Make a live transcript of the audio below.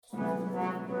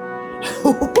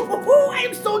I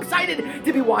am so excited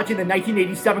to be watching the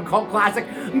 1987 cult classic,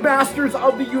 Masters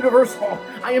of the Universe. Oh,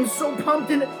 I am so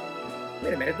pumped and...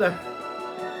 Wait a minute, the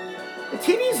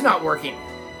TV's not working.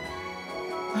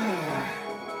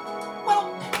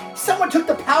 Well, someone took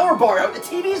the power bar out. The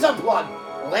TV's unplugged.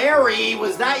 Larry,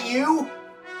 was that you?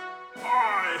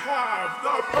 I have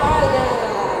the power!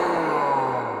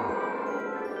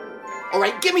 All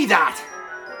right, give me that.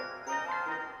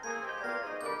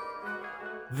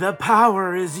 The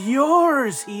power is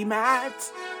yours,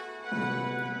 He-Mat.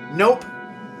 Nope.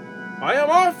 I am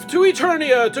off to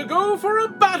Eternia to go for a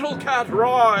Battle Cat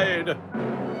ride.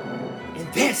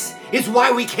 And this is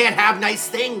why we can't have nice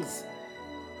things.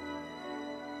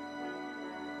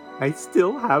 I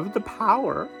still have the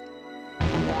power.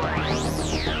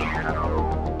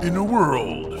 In a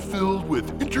world filled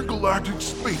with intergalactic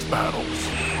space battles,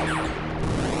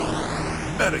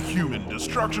 metahuman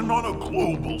destruction on a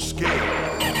global scale,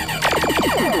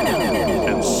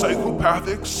 and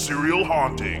psychopathic serial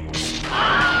hauntings,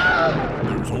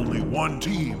 there's only one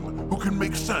team who can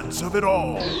make sense of it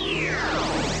all.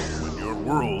 When your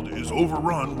world is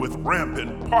overrun with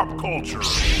rampant pop culture,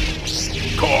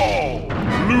 call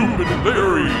Loop and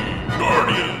Larry,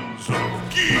 Guardians of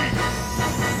Geek.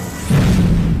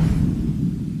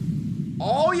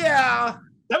 Oh, yeah.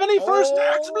 71st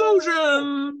Oh.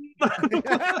 Explosion!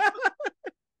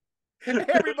 Hey,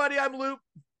 everybody, I'm Loop.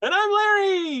 And I'm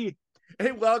Larry!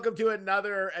 Hey, welcome to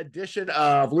another edition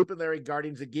of Loop and Larry,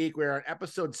 Guardians of Geek. We're on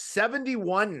episode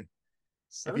 71,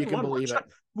 if you can believe it.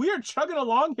 We are chugging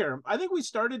along here. I think we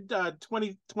started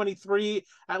 2023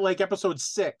 at like episode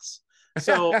 6.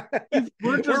 So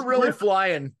we're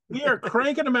flying. We are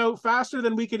cranking them out faster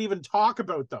than we can even talk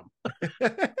about them.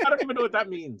 I don't even know what that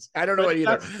means. I don't know it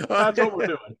either. That's what we're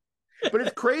doing. But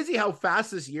it's crazy how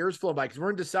fast this year's flown by, because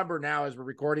we're in December now as we're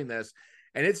recording this,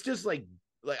 and it's just this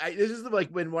is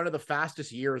like been one of the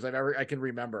fastest years I can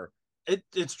remember.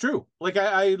 It's true. Like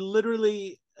I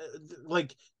literally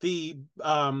like the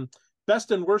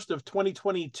best and worst of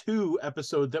 2022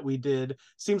 episode that we did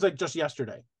seems like just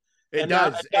yesterday. It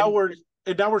does. Now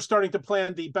we're starting to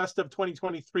plan the best of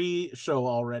 2023 show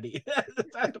already.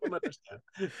 I don't understand.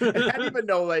 I don't even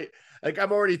know. Like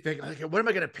I'm already thinking, like, what am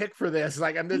I going to pick for this?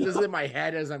 Like this is in my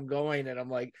head as I'm going, and I'm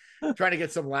like trying to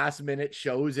get some last minute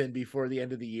shows in before the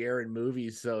end of the year and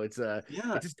movies. So it's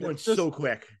it's just going so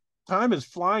quick. Time is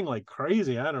flying like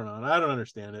crazy. I don't know. I don't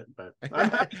understand it, but how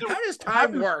does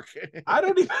time work? I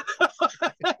don't even know.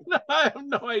 I have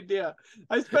no idea.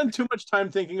 I spend too much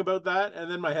time thinking about that, and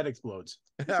then my head explodes.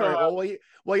 All right, well,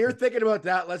 while you're thinking about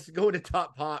that, let's go to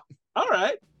Top Pop. All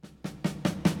right.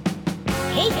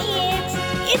 Hey kids,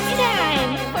 it's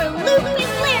time for Luke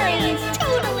and Larry's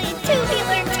Totally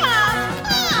Tubular Top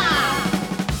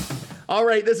Pop! All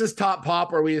right, this is Top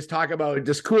Pop, where we just talk about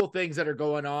just cool things that are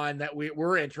going on that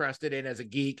we're interested in as a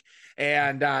geek.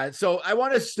 And so I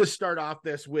want us to start off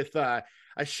this with a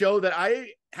show that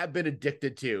I have been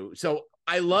addicted to. So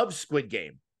I love Squid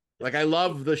Game. Like, I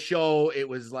love the show. It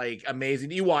was like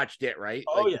amazing. You watched it, right?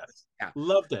 Oh, like, yes. Yeah.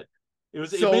 Loved it. I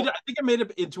think it made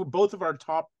it into both of our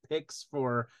top picks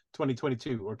for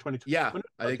 2022 or 2020. Yeah,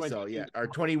 I think so. Yeah. Or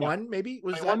 21, maybe?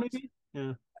 Was 21 that? maybe?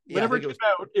 Yeah. Yeah, Whenever it came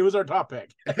out, it was our top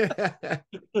pick.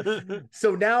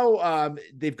 So now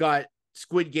they've got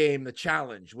Squid Game, the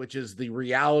challenge, which is the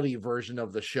reality version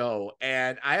of the show.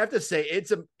 And I have to say,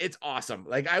 it's awesome.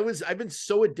 Like I've been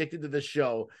so addicted to this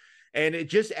show, and it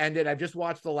just ended. I've just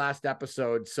watched the last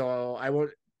episode, so I won't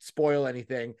spoil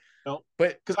anything. No,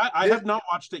 but because I have not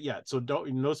watched it yet, so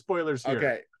no spoilers here.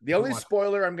 Okay. The only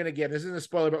spoiler I'm going to give, this isn't a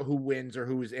spoiler about who wins or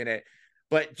who's in it,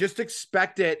 but just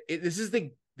expect it. This is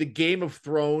the Game of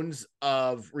Thrones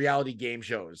of reality game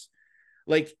shows.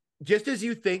 Like, just as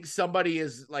you think somebody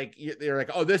is like, they're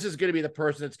like, oh, this is going to be the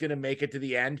person that's going to make it to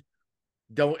the end.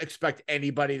 Don't expect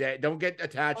anybody don't get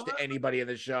attached to anybody in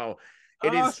the show.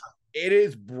 It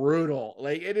is brutal.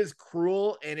 Like, it is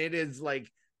cruel, and it is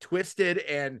like twisted,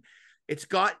 and it's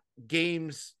got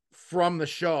games from the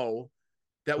show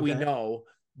that we know,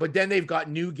 but then they've got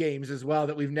new games as well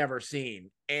that we've never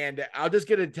seen. And I'll just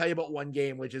get to tell you about one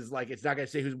game, which is like, it's not going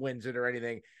to say who wins it or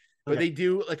anything, but they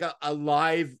do like a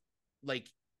live, like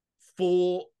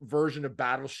full version of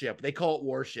Battleship. They call it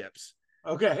Warships.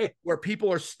 Okay. Where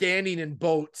people are standing in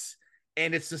boats,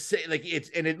 and it's the same, like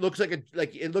it looks like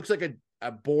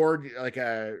a board, like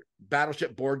a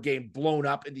Battleship board game blown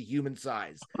up into human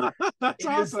size. That's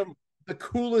awesome. The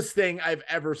coolest thing I've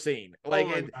ever seen. Like,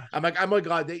 I'm like, oh my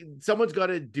God, someone's got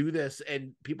to do this,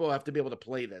 and people have to be able to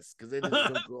play this because it is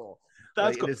so cool.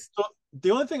 That's like, cool.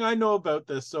 the only thing I know about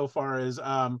this so far is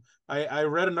I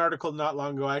read an article not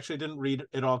long ago. I actually didn't read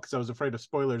it all because I was afraid of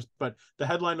spoilers, but the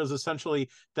headline was essentially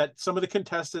that some of the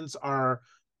contestants are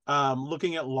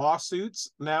looking at lawsuits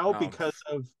now Oh, because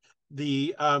of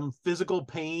the physical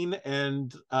pain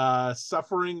and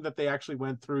suffering that they actually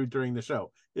went through during the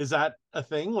show. Is that a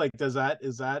thing? Like, is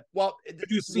that well, did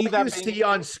you see what that you see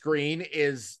on screen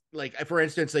is like, for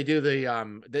instance, they do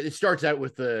it starts out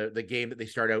with the game that they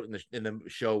start out in the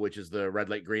show, which is the red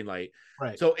light, green light.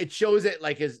 right? So it shows it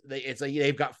like it's like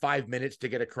they've got 5 minutes to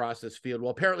get across this field.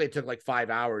 Well, apparently it took like 5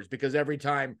 hours because every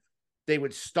time they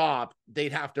would stop,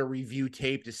 they'd have to review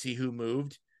tape to see who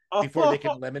moved before they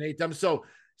can eliminate them. So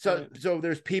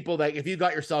there's people that if you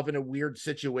got yourself in a weird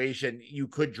situation, you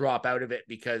could drop out of it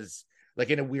because like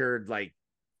in a weird like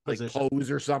pose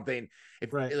or something.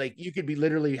 If like you could be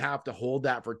literally have to hold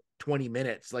that for 20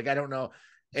 minutes. Like I don't know.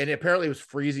 And apparently it was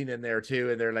freezing in there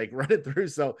too, and they're like running through.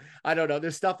 So I don't know.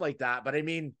 There's stuff like that, but I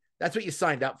mean that's what you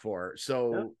signed up for.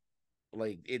 So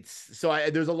like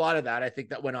there's a lot of that I think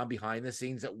that went on behind the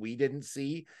scenes that we didn't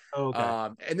see.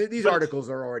 And these articles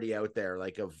are already out there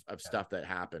like of stuff that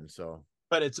happened. So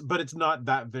but it's not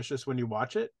that vicious when you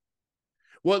watch it.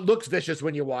 Well, it looks vicious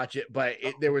when you watch it, but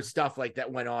there was stuff like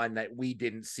that went on that we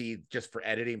didn't see just for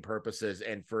editing purposes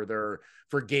and for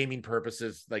gaming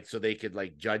purposes, like so they could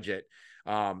like judge it.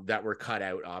 That were cut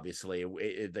out. Obviously,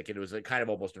 it was like kind of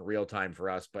almost in real time for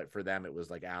us, but for them it was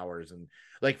like hours. And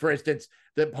like for instance,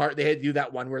 the part they had to do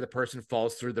that one where the person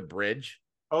falls through the bridge.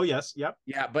 Oh yes, yep,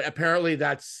 yeah. But apparently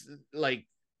that's like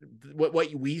what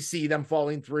we see them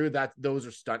falling through. That those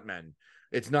are stuntmen.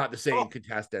 It's not the same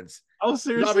contestants. Oh,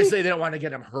 seriously? Obviously, they don't want to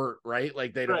get them hurt, right?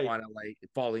 Like they don't Right. want to like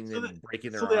falling and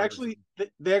breaking their So arms.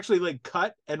 they actually like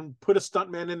cut and put a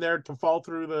stuntman in there to fall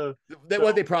through the.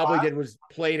 What they probably did was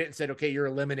played it and said, "Okay, you're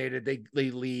eliminated."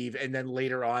 They leave, and then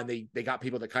later on, they got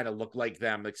people that kind of look like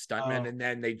them, like stuntmen, and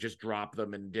then they just dropped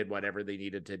them and did whatever they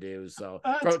needed to do. So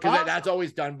because that's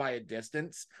always done by a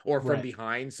distance or from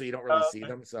behind, so you don't really see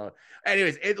them. So,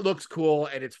 anyways, it looks cool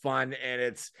and it's fun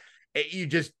and you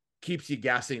just keeps you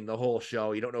guessing the whole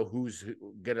show. You don't know who's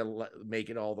gonna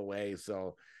make it all the way.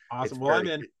 So awesome. Well, I'm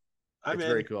in. It's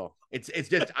very cool. It's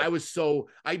just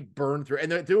I burned through.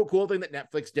 And the cool thing that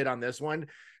Netflix did on this one,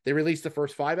 they released the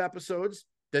first 5 episodes,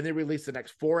 then they released the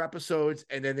next 4 episodes,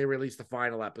 and then they released the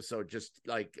final episode just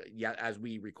like as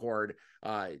we record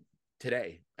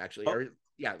today actually.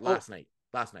 Last night.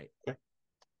 Okay.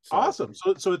 So, awesome.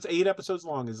 So it's 8 episodes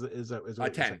long. Is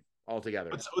that 10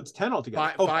 altogether? So it's 10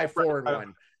 altogether. 5, 4, and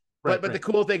 1. But the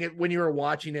cool thing when you were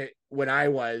watching it, when I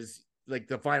was like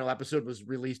the final episode was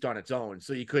released on its own,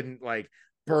 so you couldn't like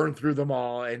burn through them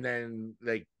all, and then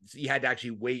like you had to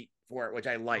actually wait for it, which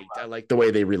I liked. I liked the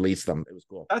way they released them. It was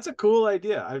cool. That's a cool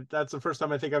idea. That's the first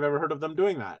time I think I've ever heard of them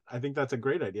doing that. I think that's a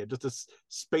great idea, just to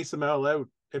space them all out.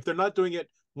 If they're not doing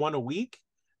it one a week,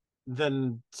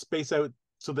 then space out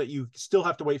so that you still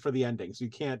have to wait for the ending. So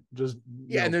you can't just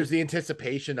and there's the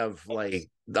anticipation of like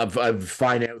of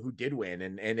finding out who did win,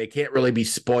 and it can't really be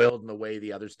spoiled in the way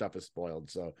the other stuff is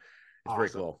spoiled. So it's very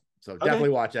cool. So definitely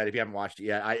watch that if you haven't watched it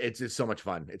yet. It's just so much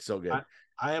fun. It's so good.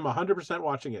 I am 100%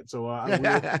 watching it. So I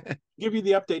will give you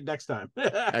the update next time.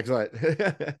 Excellent.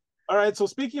 All right. So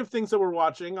speaking of things that we're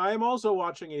watching, I am also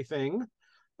watching a thing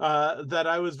that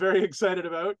I was very excited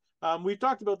about. We've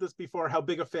talked about this before, how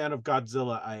big a fan of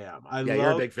Godzilla I am.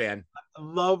 You're a big fan. I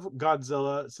love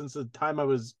Godzilla since the time I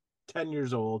was 10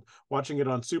 years old, watching it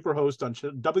on Superhost on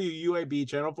WUAB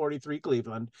Channel 43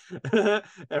 Cleveland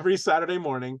every Saturday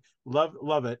morning.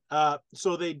 Love it.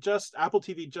 So Apple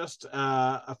TV just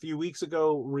a few weeks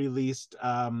ago released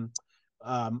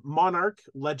Monarch,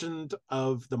 Legend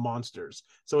of the Monsters.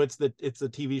 So it's the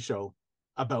TV show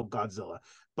about Godzilla,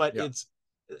 but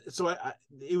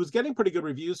it was getting pretty good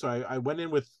reviews. So I went in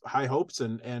with high hopes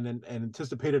and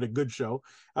anticipated a good show.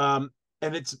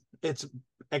 And it's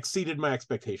exceeded my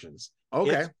expectations.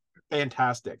 Okay. It's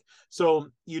fantastic. So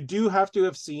you do have to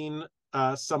have seen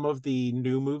some of the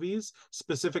new movies,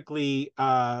 specifically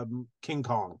King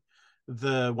Kong,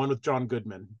 the one with John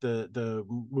Goodman, the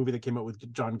movie that came out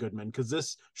with John Goodman, because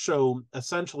this show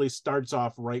essentially starts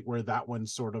off right where that one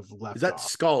sort of left off. Is that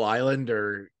Skull Island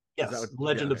or? Yes,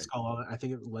 Legend of Skull Island. I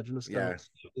think it's Legend of Skull. Yeah.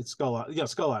 It's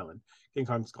Skull Island. King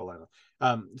Kong Skull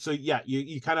Island. So yeah,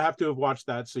 you kind of have to have watched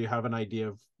that so you have an idea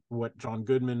of what John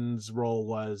Goodman's role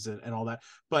was and all that.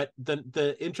 But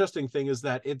the interesting thing is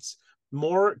that it's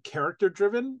more character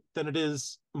driven than it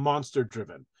is monster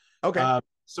driven. Okay.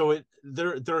 So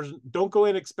there's don't go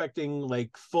in expecting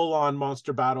like full on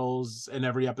monster battles in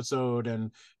every episode.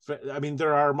 And I mean,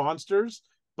 there are monsters,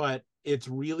 but it's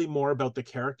really more about the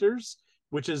characters,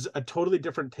 which is a totally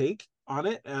different take on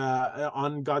it,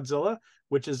 on Godzilla,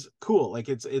 which is cool. Like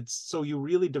it's so you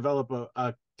really develop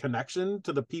a connection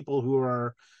to the people who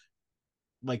are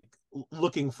like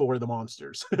looking for the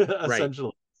monsters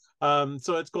essentially.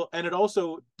 So it's cool, and it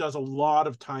also does a lot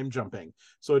of time jumping.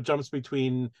 So it jumps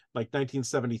between like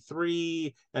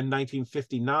 1973 and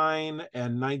 1959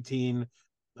 and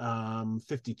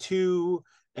 1952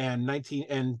 and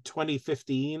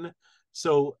 2015.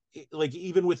 So like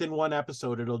even within one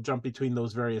episode, it'll jump between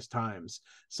those various times.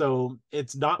 So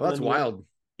it's not Well, that's linear. wild.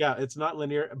 Yeah, it's not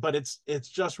linear, but it's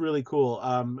just really cool.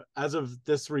 As of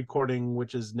this recording,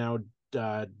 which is now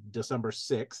December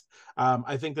 6th,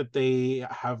 I think that they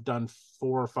have done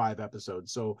 4 or 5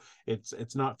 episodes, so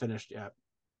it's not finished yet,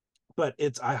 but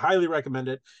I highly recommend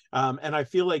it. And I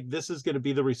feel like this is going to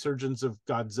be the resurgence of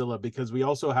Godzilla, because we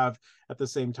also have at the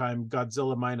same time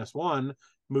Godzilla -1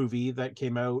 movie that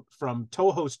came out from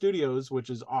Toho Studios, which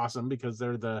is awesome because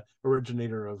they're the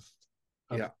originator of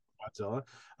Godzilla.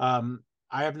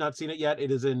 I have not seen it yet. It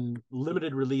is in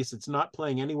limited release. It's not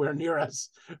playing anywhere near us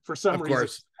for some reason. Of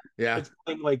course. Yeah. It's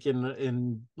playing like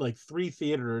in like 3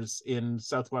 theaters in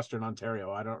southwestern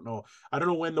Ontario. I don't know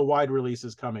when the wide release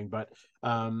is coming, but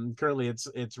currently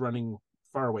it's running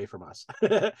far away from us.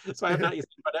 So I have not,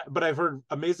 but I've heard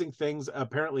amazing things.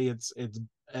 Apparently it's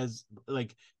as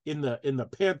like in the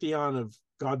pantheon of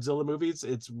Godzilla movies,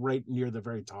 it's right near the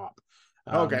very top.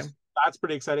 Okay. So that's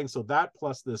pretty exciting. So that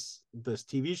plus this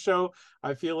TV show,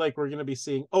 I feel like we're going to be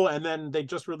seeing. Oh, and then they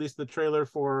just released the trailer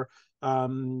for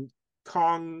Godzilla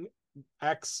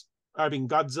X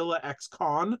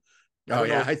Kong. Oh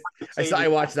yeah, I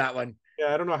watched that one.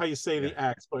 Yeah, I don't know how you say the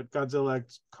X, but Godzilla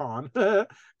X Kong,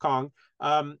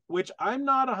 which I'm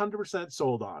not 100%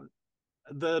 sold on.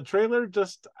 The trailer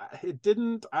it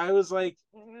didn't. I was like,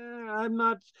 I'm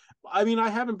not. I mean, I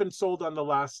haven't been sold on the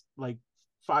last like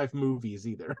 5 movies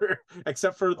either,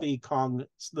 except for the Kong,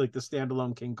 like the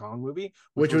standalone King Kong movie,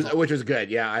 which was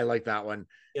good. Yeah, I like that one.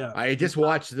 Yeah, I just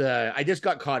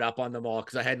got caught up on them all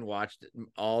because I hadn't watched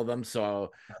all of them.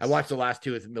 So yes. I watched the last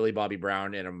 2 with Millie Bobby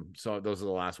Brown in them. So those are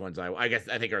the last ones I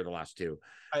think are the last 2.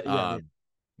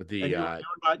 With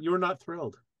you were not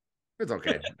thrilled. It's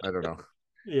okay. I don't know.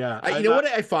 Yeah, you know what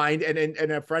I find,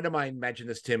 and a friend of mine mentioned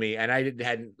this to me, and I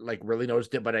hadn't like really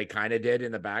noticed it, but I kind of did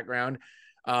in the background.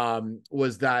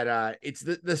 Was that it's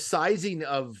the sizing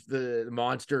of the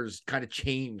monsters kind of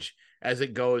change as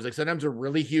it goes. Like sometimes they're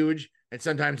really huge, and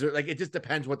sometimes they're like, it just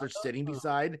depends what they're sitting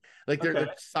beside. Like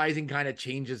their sizing kind of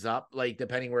changes up, like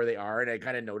depending where they are. And I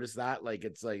kind of noticed that, like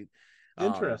it's like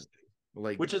interesting,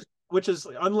 like which is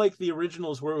unlike the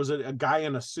originals where it was a guy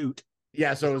in a suit.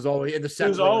 Yeah, so it was always in the set. It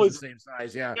was always the same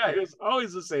size. Yeah, it was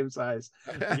always the same size.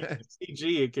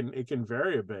 CG, it can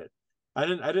vary a bit. I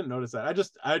didn't notice that.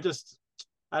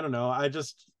 I don't know.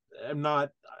 I'm not.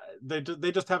 They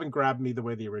just haven't grabbed me the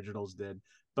way the originals did.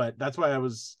 But that's why I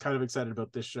was kind of excited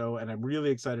about this show, and I'm really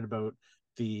excited about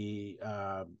the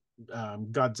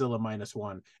Godzilla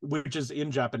 -1, which is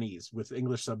in Japanese with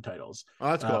English subtitles.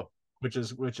 Oh, that's cool. Which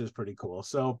is pretty cool.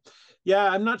 So,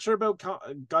 yeah, I'm not sure about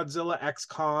Godzilla X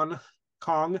Kong.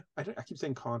 I keep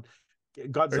saying Kong.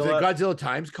 Godzilla. Is it Godzilla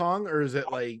times Kong, or is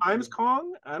it like times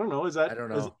Kong? I don't know. I don't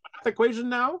know. Is it math equation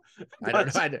now? I don't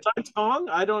know. Times Kong?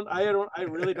 I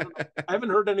really don't know. I haven't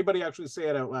heard anybody actually say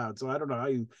it out loud, so I don't know how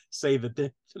you say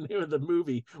the name of the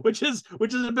movie, which is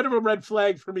a bit of a red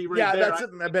flag for me. There. That's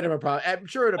a bit of a problem. I'm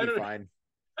sure it'll be fine.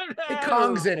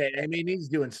 Kong's in it. I mean, he's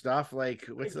doing stuff like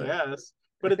what's yes,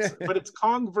 but it's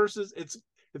Kong versus it's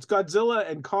Godzilla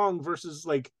and Kong versus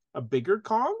like a bigger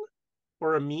Kong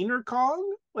or a meaner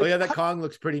Kong. Like, that Kong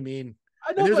looks pretty mean.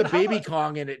 I know, and there's a baby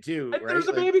Kong in it too, right? There's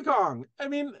a baby Kong. I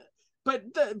mean, but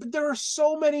there are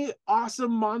so many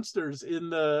awesome monsters in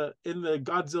the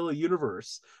Godzilla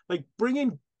universe. Like bring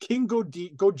in King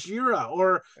Gojira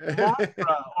or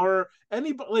Mothra or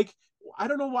anybody. Like I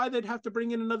don't know why they'd have to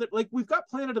bring in another. Like we've got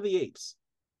Planet of the Apes.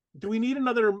 Do we need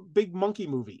another big monkey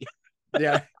movie?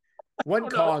 Yeah. One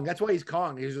Kong. That's why he's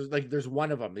Kong. He's just like there's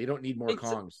one of them. They don't need more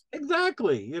Kongs.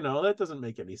 Exactly. That doesn't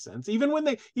make any sense. Even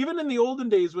in the olden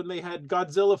days when they had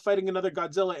Godzilla fighting another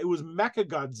Godzilla, it was Mecha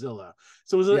Godzilla.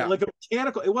 So it was like a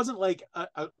mechanical. It wasn't like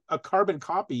a carbon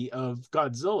copy of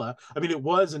Godzilla. I mean, it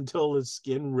was until his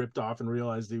skin ripped off and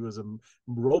realized he was a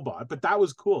robot. But that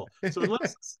was cool. So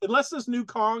unless this new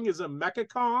Kong is a Mecha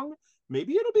Kong.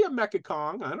 Maybe it'll be a Mecha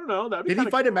Kong. I don't know. Did he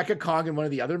fight a Mecha Kong in one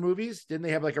of the other movies? Didn't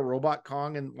they have like a robot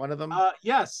Kong in one of them?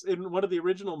 Yes, in one of the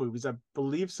original movies, I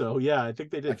believe so. Yeah, I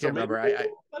think they did. I can't remember.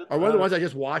 Or one of the ones I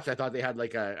just watched, I thought they had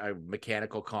like a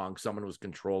mechanical Kong someone was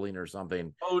controlling or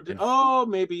something.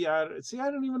 Maybe. See,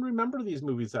 I don't even remember these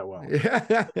movies that well.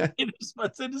 Yeah. They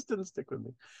just didn't stick with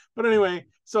me. But anyway,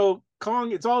 so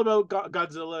Kong, it's all about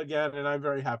Godzilla again, and I'm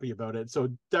very happy about it. So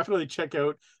definitely check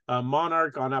out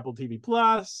Monarch on Apple TV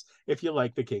Plus if you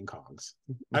like the King Kongs.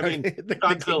 I mean, the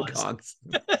King Kongs.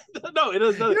 No, it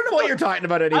is. You don't know what you're talking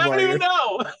about anymore. I don't even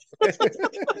know.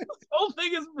 The whole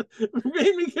thing has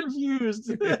made me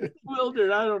confused,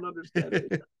 bewildered. I don't understand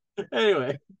it.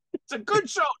 Anyway, it's a good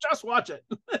show. Just watch it.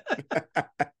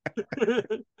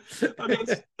 Okay,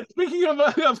 speaking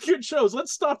of good shows,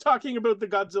 let's stop talking about the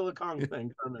Godzilla Kong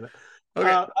thing for a minute.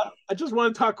 Okay. I just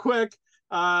want to talk quick.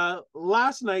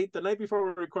 Last night, the night before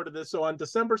we recorded this, so on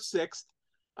December 6th,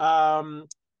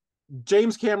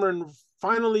 James Cameron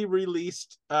finally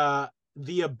released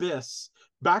The Abyss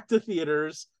back to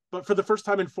theaters, but for the first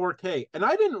time in 4K. And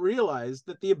I didn't realize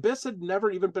that The Abyss had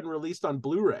never even been released on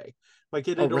Blu-ray. Like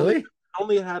it had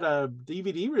only had a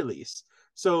DVD release.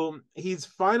 So he's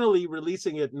finally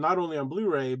releasing it not only on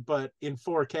Blu-ray, but in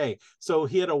 4K. So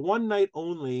he had a one night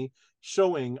only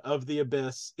showing of The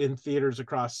Abyss in theaters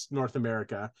across North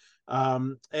America.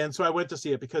 And so I went to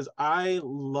see it because I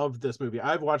love this movie.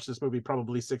 I've watched this movie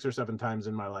probably 6 or 7 times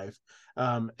in my life.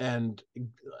 And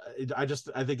I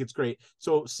think it's great.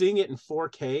 So seeing it in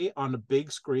 4K on a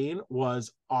big screen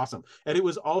was awesome. And it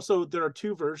was also, there are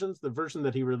 2 versions. The version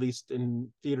that he released in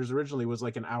theaters originally was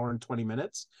like 1 hour and 20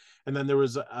 minutes. And then there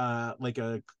was like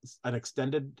an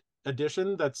extended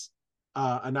edition that's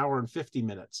 1 hour and 50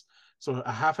 minutes. So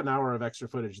a half an hour of extra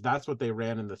footage. That's what they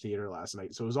ran in the theater last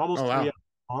night. So it was almost 3 hours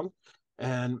long.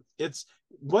 And it's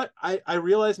what I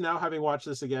realize now, having watched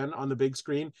this again on the big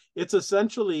screen, it's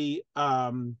essentially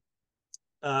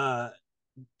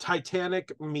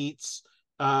Titanic meets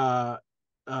Close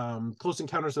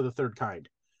Encounters of the Third Kind.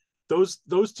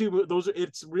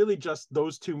 It's really just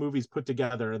those 2 movies put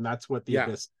together, and that's what The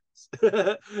Abyss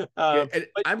is.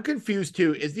 I'm confused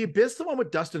too. Is The Abyss the one with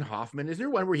Dustin Hoffman? Is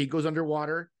there one where he goes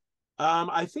underwater?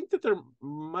 I think that there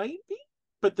might be,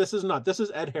 but this is not. This is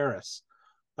Ed Harris.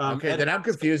 Okay, then I'm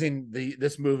confusing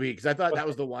this movie because I thought that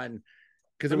was the one.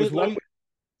 Because it was one.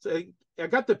 I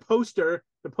got the poster.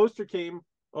 The poster came.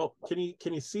 Oh, can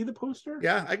you see the poster?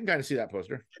 Yeah, I can kind of see that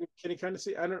poster. Can you kind of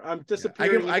see? I'm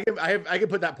disappearing. I can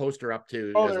put that poster up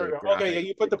too. Oh, there we go. Okay, yeah,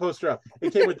 you put the poster up.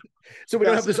 It came with. So we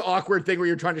don't have this awkward thing where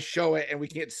you're trying to show it and we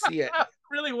can't see it. It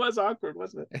really was awkward,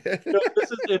 wasn't it? No,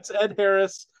 it's Ed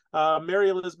Harris, Mary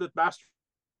Elizabeth Master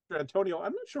Antonio.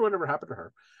 I'm not sure whatever happened to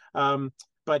her.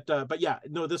 But yeah,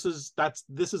 no, this is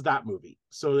that movie.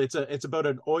 So it's about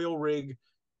an oil rig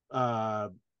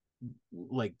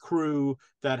like crew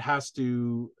that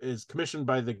is commissioned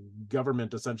by the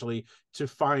government essentially to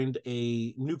find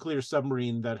a nuclear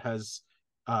submarine that has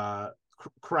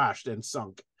crashed and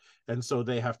sunk. And so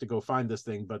they have to go find this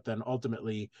thing, but then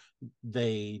ultimately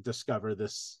they discover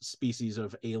this species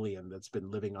of alien that's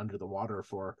been living under the water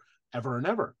for ever and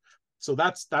ever. So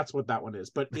that's what that one is.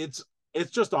 But it's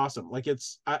just awesome. Like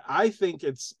I think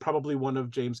it's probably one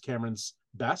of James Cameron's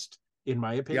best, in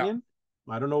my opinion. Yeah.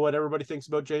 I don't know what everybody thinks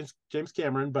about James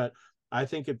Cameron, but I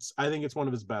think it's one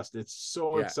of his best. It's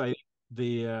so exciting,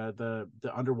 the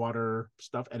underwater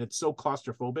stuff, and it's so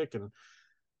claustrophobic, and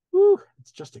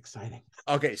it's just exciting.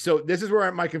 Okay, so this is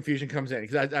where my confusion comes in,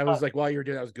 because I was like, while you were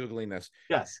doing, I was Googling this.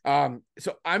 Yes.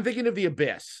 So I'm thinking of The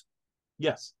Abyss.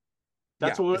 Yes.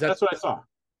 That's what I saw.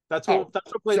 That's what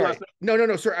played last night.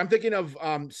 No, sir. I'm thinking of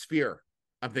Sphere.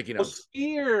 I'm thinking of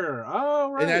Sphere.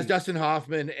 Oh, right. And it has Dustin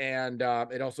Hoffman, and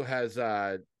it also has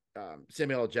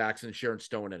Samuel L. Jackson and Sharon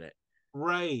Stone in it.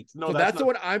 Right. No, so that's the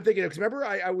one I'm thinking of. Because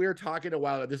remember, we were talking a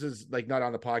while ago. This is like not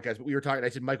on the podcast, but we were talking. I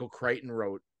said Michael Crichton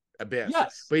wrote Abyss.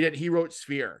 Yes, but he wrote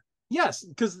Sphere. Yes,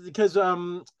 because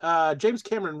James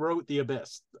Cameron wrote The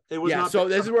Abyss. It was not. So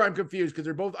this is where I'm confused, because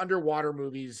they're both underwater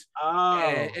movies. Oh,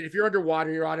 and if you're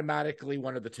underwater, you're automatically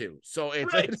one of the two. So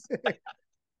it's right.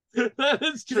 That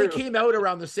is true. They came out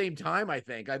around the same time, I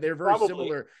think. They're very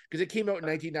similar, because it came out in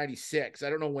 1996. I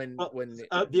don't know when.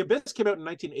 The Abyss came out in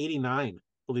 1989.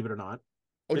 Believe it or not.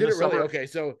 Oh, did it really? Okay,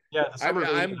 so yeah,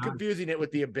 I'm confusing it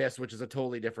with The Abyss, which is a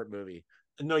totally different movie.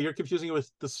 No, you're confusing it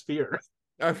with The Sphere.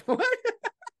 What?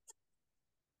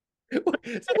 So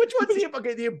which one's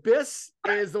The Abyss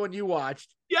is the one you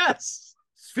watched. Yes.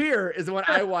 Sphere is the one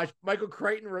I watched. Michael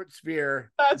Crichton wrote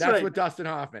Sphere. That's right. With Dustin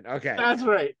Hoffman. Okay. That's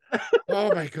right.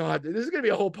 Oh my God. This is going to be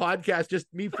a whole podcast, just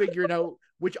me figuring out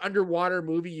which underwater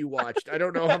movie you watched. I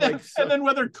don't know. And then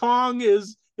whether Kong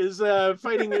is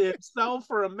fighting itself,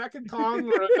 or a Mecha Kong,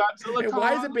 or a Godzilla and Kong.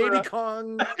 Why is a baby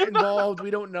Kong involved? We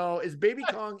don't know. Is baby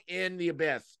Kong in The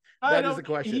Abyss? That is the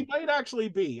question. He might actually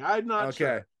be. I'm not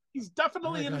sure. He's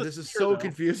definitely in the This is so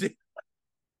confusing.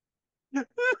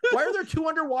 Why are there 2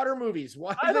 underwater movies?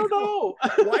 Why? I don't know.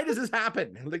 Why does this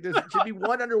happen? Like, there should be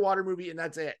 1 underwater movie, and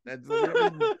that's it.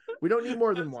 We don't need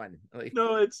more than 1. Like,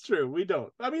 No, it's true. We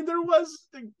don't. I mean, there was,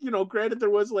 granted, there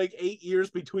was like 8 years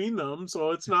between them,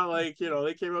 so it's not like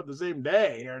they came out the same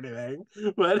day or anything.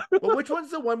 But well, which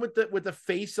one's the one with the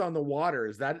face on the water?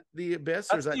 Is that the Abyss?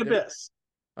 That's or is that the Abyss.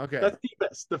 Okay, that's the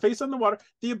Abyss. The face on the water.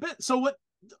 The Abyss. So what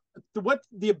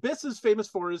the Abyss is famous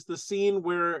for is the scene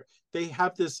where they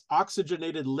have this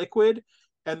oxygenated liquid,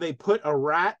 and they put a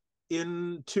rat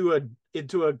into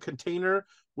a container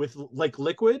with like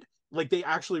liquid. Like, they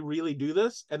actually really do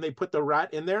this, and they put the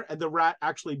rat in there, and the rat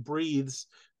actually breathes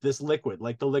this liquid.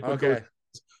 Like, the liquid goes.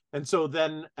 And so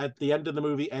then at the end of the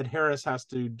movie, Ed Harris has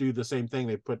to do the same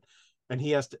thing. And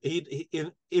he has to, he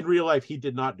in real life, he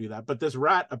did not do that, but this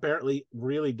rat apparently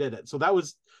really did it. So that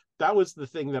was the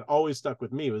thing that always stuck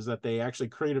with me, was that they actually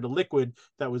created a liquid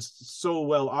that was so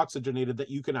well oxygenated that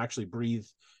you can actually breathe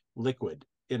liquid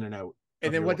in and out.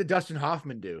 And then what did Dustin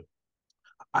Hoffman do?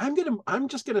 I'm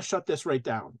just gonna shut this right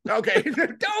down. Okay,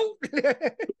 don't.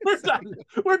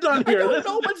 We're done here. I don't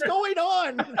know what's going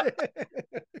on.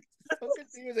 So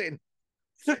confusing.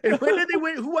 And when did they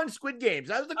win? Who won Squid Games?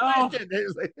 That was the question.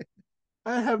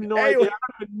 I have no idea. I don't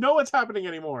even know what's happening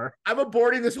anymore. I'm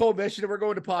aborting this whole mission, and we're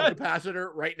going to Pop Capacitor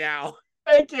right now.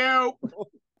 Thank you.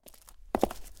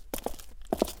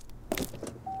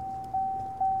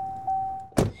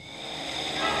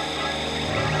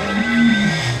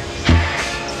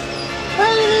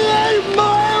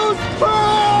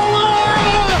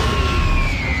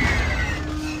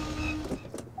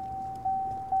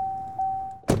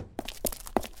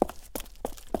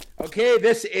 Okay,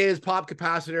 this is Pop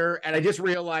Capacitor, and I just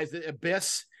realized that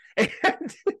Abyss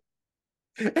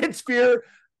and Sphere,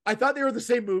 I thought they were the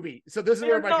same movie. So this is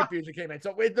where my confusion came in.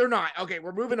 So wait, they're not. Okay,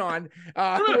 we're moving on.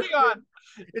 Moving on.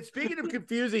 And speaking of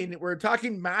confusing, we're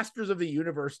talking Masters of the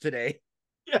Universe today.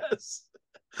 Yes.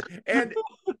 And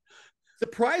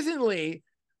surprisingly,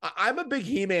 I'm a big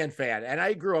He-Man fan, and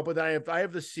I grew up with it. I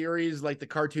have the series, like the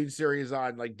cartoon series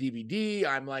on like DVD.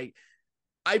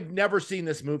 I've never seen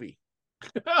this movie.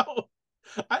 No,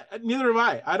 neither have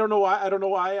I. I don't know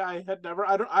why I had never.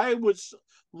 I was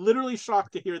literally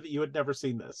shocked to hear that you had never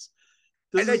seen this.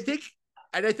 I think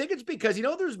it's because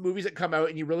there's movies that come out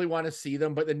and you really want to see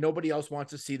them, but then nobody else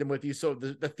wants to see them with you, so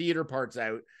the theater part's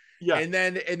out. Yeah, and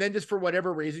then just for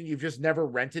whatever reason you've just never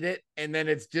rented it, and then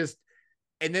it's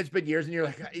been years, and you're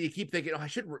like, you keep thinking, I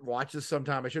should watch this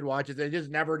sometime. I should watch it. And it just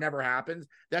never happens.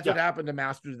 That's what happened to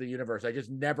Masters of the Universe. I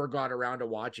just never got around to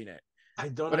watching it. I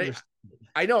don't understand.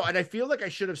 I know, and I feel like I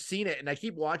should have seen it, and I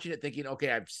keep watching it thinking, okay,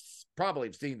 I've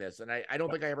probably seen this, and I don't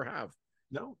think I ever have.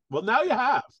 No. Well, now you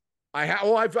have. I have.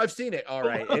 Oh, I've seen it. All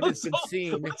right, it has been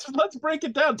seen. Let's break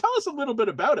it down. Tell us a little bit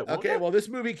about it. Okay, well, this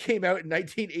movie came out in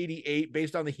 1988,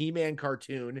 based on the He-Man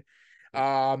cartoon.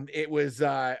 It was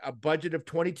a budget of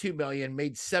 22 million,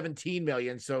 made 17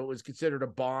 million, so it was considered a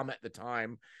bomb at the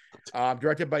time.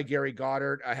 Directed by Gary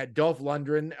Goddard. I had Dolph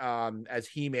Lundgren as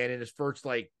He-Man in his first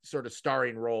sort of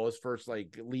starring role, his first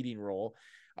leading role.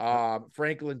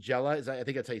 Frank Langella, I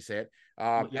think that's how you say it,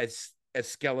 as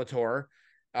Skeletor.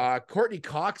 Courtney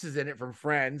Cox is in it from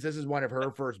Friends. This is one of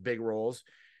her first big roles.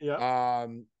 Yeah.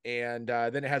 And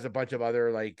then it has a bunch of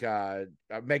other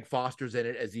Meg Foster's in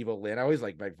it as Evil Lynn. I always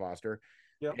like Meg Foster.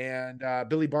 Yeah. And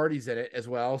Billy Barty's in it as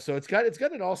well. So it's got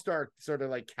an all-star sort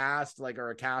of cast, or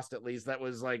a cast at least that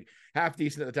was half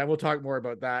decent at the time. We'll talk more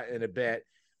about that in a bit.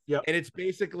 Yeah. And it's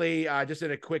basically just in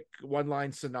a quick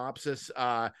one-line synopsis,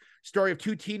 story of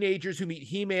 2 teenagers who meet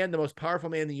He-Man, the most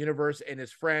powerful man in the universe, and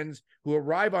his friends, who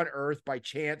arrive on Earth by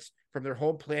chance from their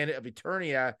home planet of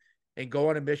Eternia and go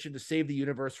on a mission to save the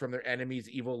universe from their enemies,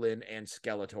 Evil Lynn and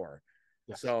Skeletor.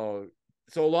 Yes. So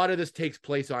a lot of this takes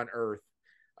place on Earth,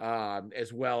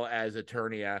 as well as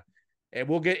Eternia. And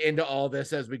we'll get into all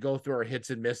this as we go through our hits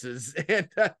and misses. And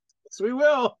yes, we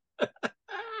will.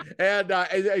 And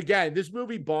again, this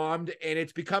movie bombed, and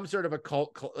it's become sort of a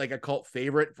cult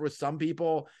favorite for some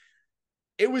people.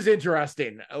 It was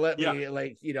interesting.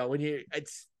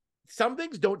 Some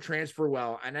things don't transfer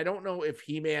well, and I don't know if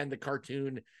He-Man the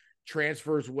cartoon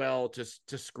transfers well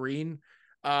to screen.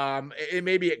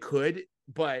 Maybe it could,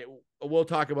 but we'll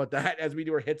talk about that as we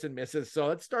do our hits and misses. So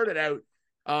let's start it out.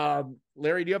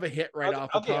 Larry, do you have a hit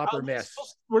off the top or miss?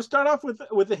 We'll start off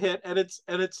with a hit, and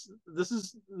this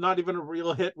is not even a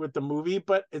real hit with the movie,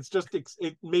 but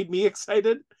it made me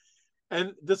excited,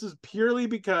 and this is purely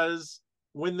because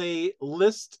when they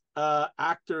list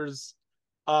actors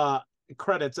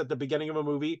credits at the beginning of a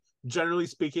movie, generally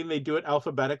speaking, they do it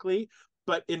alphabetically,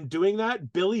 but in doing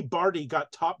that, Billy Barty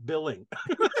got top billing.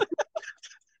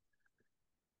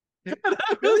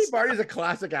 Billy Barty's a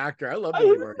classic actor. I love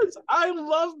Billy Barty. I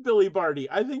love Billy Barty.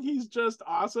 I think he's just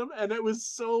awesome. And it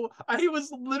was I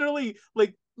was literally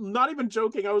like, not even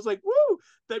joking. I was like, woo,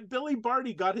 that Billy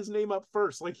Barty got his name up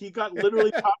first. Like he got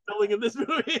literally top billing in this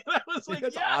movie. And I was like,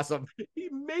 that's awesome. He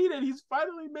made it. He's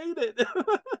finally made it. So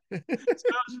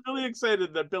I was really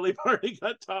excited that Billy Barty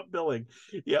got top billing.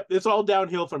 Yep. It's all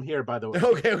downhill from here, by the way.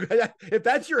 Okay. If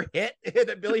that's your hit,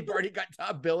 that Billy Barty got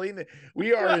top billing,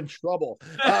 we are in trouble.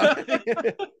 That's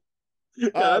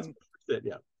it.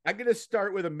 Yeah. I'm going to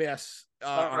start with a miss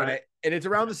on it. And it's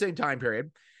around the same time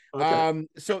period. Okay.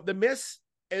 So the miss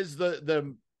is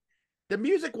the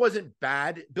music wasn't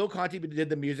bad. Bill Conti did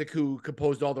the music, who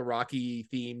composed all the Rocky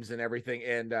themes and everything,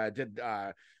 and did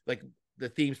like the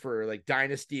themes for like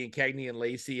Dynasty and Cagney and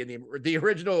Lacey and the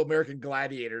original American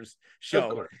Gladiators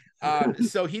show.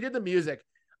 So he did the music.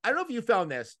 I don't know if you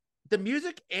found this. The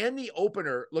music and the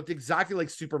opener looked exactly like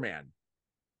Superman.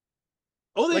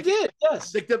 Oh, they did.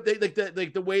 Yes. Like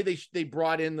the way they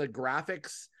brought in the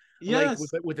graphics. Yes.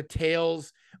 Like with the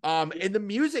tails, and the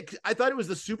music. I thought it was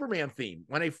the Superman theme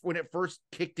when it first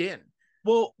kicked in.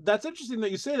 Well, that's interesting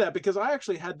that you say that, because I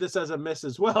actually had this as a miss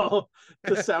as well,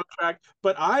 the soundtrack.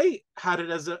 But I had it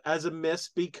as a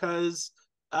miss because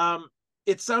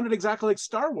it sounded exactly like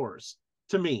Star Wars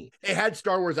to me. It had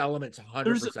Star Wars elements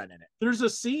 100% in it. There's a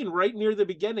scene right near the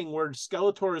beginning where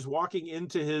Skeletor is walking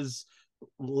into his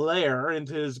lair,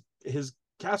 into his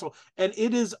castle, and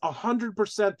it is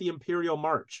 100% the Imperial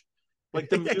March. Like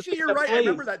the music. Actually, you're right. I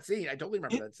remember that scene. I totally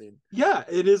remember that scene. Yeah,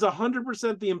 it is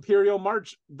 100% the Imperial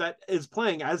March that is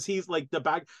playing as he's like the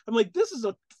back. I'm like, this is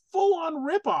a full-on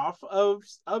ripoff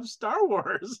of Star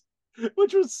Wars,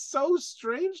 which was so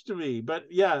strange to me. But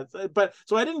yeah,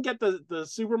 so I didn't get the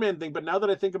Superman thing. But now that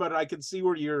I think about it, I can see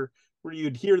where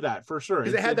you'd hear that for sure.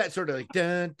 Because it had that sort of like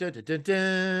dun dun dun dun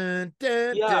dun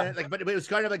dun, dun, like, but it was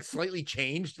kind of like slightly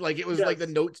changed. Like it was like the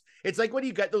notes. It's like when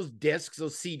you got those discs,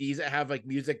 those CDs that have like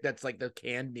music that's like the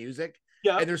canned music.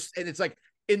 Yeah, and it's like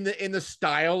in the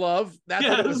style of that's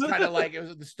what it was kind of like. It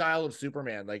was the style of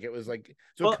Superman. Like it was like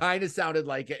it kind of sounded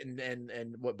like it,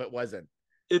 and what, but wasn't.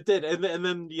 It did, and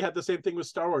then you had the same thing with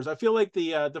Star Wars. I feel like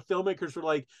the filmmakers were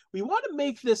like, we want to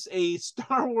make this a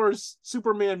Star Wars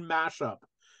Superman mashup.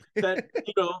 That,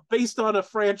 based on a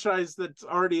franchise that's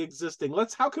already existing.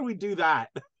 How can we do that?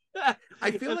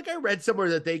 I feel like I read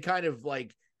somewhere that they kind of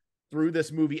like threw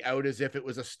this movie out as if it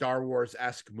was a Star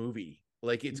Wars-esque movie.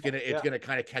 Like it's gonna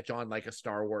kind of catch on like a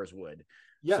Star Wars would.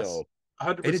 Yes, so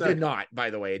 100%. And it did not,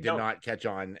 by the way. It did not catch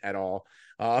on at all.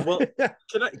 Well,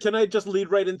 can I just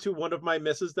lead right into one of my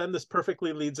misses then? This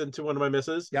perfectly leads into one of my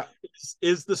misses. Yeah.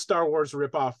 Is the Star Wars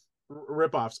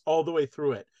ripoffs all the way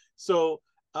through it. So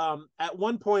at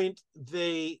one point,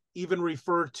 they even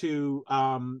refer to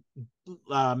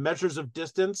measures of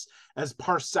distance as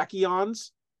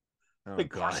parsekions.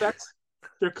 Like parsecs.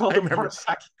 They're called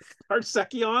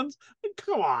parsekions.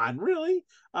 Come on, really?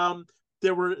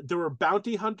 There were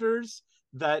bounty hunters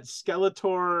that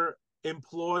Skeletor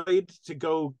employed to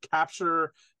go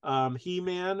capture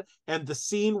He-Man, and the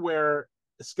scene where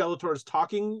Skeletor is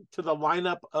talking to the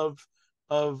lineup of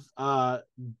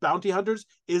bounty hunters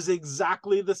is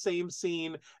exactly the same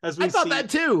scene as we see. I thought that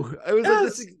too. I was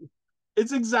like,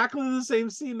 it's exactly the same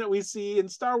scene that we see in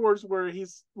Star Wars where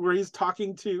he's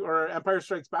talking to, or Empire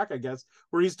Strikes Back, I guess,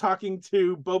 where he's talking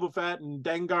to Boba Fett and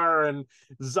Dengar and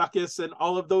Zuckuss and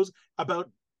all of those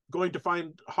about going to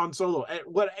find Han Solo.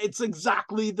 It's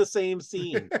exactly the same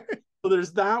scene. So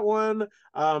there's that one.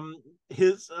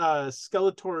 His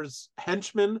Skeletor's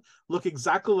henchmen look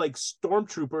exactly like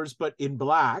stormtroopers, but in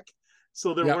black.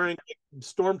 So they're wearing a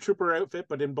stormtrooper outfit,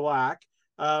 but in black.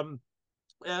 And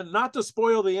not to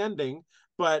spoil the ending,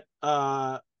 but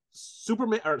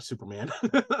Superman,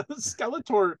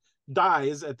 Skeletor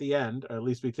dies at the end, or at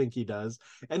least we think he does,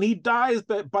 and he dies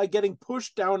by getting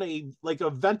pushed down a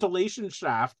ventilation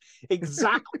shaft,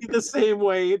 exactly the same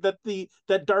way that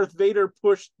Darth Vader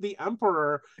pushed the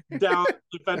Emperor down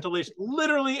the ventilation.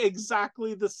 Literally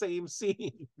exactly the same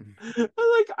scene. I'm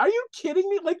like, are you kidding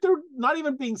me? Like, they're not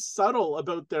even being subtle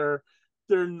about their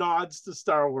nods to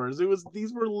Star Wars.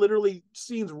 These were literally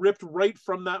scenes ripped right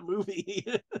from that movie.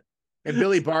 And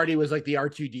Billy Barty was like the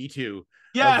R2-D2.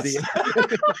 Yes.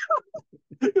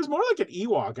 He was more like an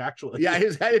Ewok, actually. Yeah,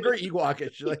 his head very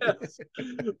Ewokish. Yes.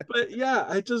 But yeah,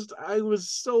 I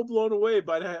was so blown away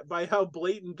by how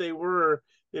blatant they were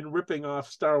in ripping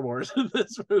off Star Wars in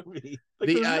this movie.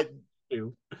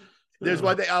 There's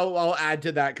one thing I'll add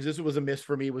to that, because this was a miss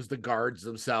for me, was the guards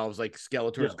themselves, like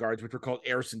Skeletor's guards, which were called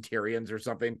Air Centurions or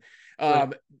something.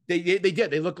 Right.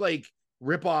 They look like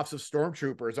ripoffs of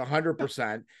stormtroopers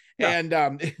 100%. And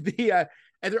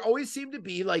And there always seemed to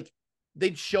be like,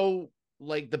 they'd show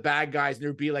like the bad guys and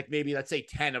there'd be like, maybe let's say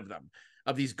 10 of them,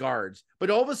 of these guards, but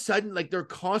all of a sudden, like they're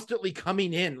constantly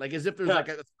coming in, like as if there's like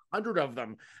 100 of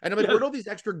them. And I'm like, where'd all these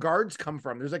extra guards come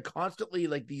from? There's like constantly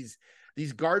like these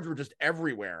guards were just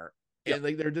everywhere. And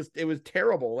like it was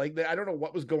terrible. Like I don't know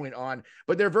what was going on,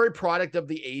 but they're very product of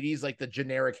the 80s, like the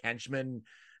generic henchman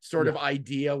sort of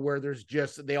idea where there's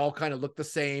just, they all kind of look the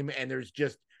same and there's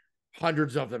just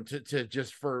hundreds of them to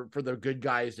just for the good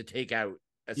guys to take out,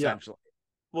 essentially.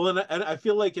 Well, and I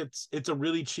feel like it's a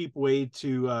really cheap way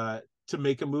to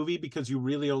make a movie, because you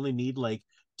really only need like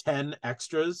 10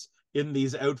 extras in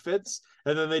these outfits,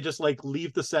 and then they just like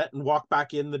leave the set and walk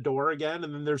back in the door again,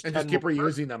 and then there's and 10 just keep more.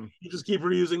 reusing them. You just keep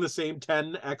reusing the same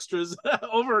 10 extras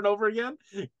over and over again,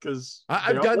 because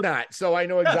I've done that, so I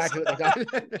know exactly what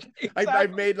Exactly.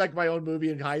 I've made like my own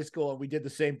movie in high school, and we did the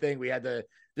same thing. We had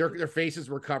their faces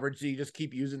were covered, so you just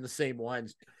keep using the same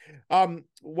ones.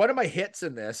 One of my hits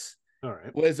in this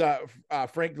was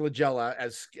Frank Langella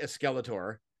as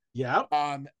Skeletor. Yeah.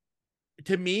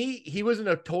 To me, he was in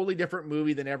a totally different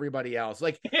movie than everybody else.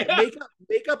 Like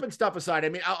makeup and stuff aside, I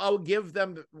mean, I'll give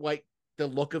them like the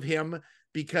look of him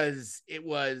because it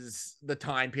was the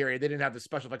time period. They didn't have the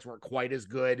special effects weren't quite as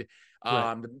good.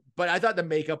 But I thought the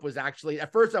makeup was actually,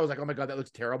 at first I was like, oh my God, that looks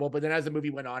terrible. But then as the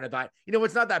movie went on, I thought,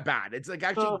 it's not that bad. It's like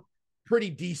actually pretty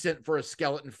decent for a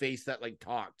skeleton face that like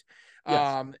talked.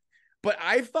 Yes. But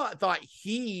I thought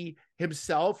he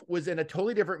himself was in a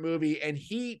totally different movie, and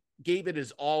he gave it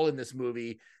his all in this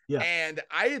movie. Yeah. And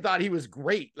I thought he was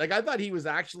great. Like, I thought he was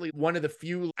actually one of the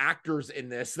few actors in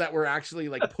this that were actually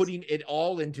like putting it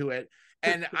all into it.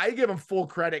 And I give him full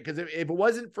credit, because if it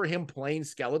wasn't for him playing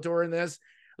Skeletor in this,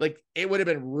 like it would have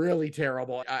been really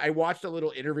terrible. I watched a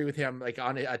little interview with him, like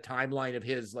on a timeline of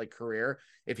his like career,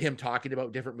 of him talking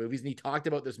about different movies. And he talked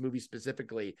about this movie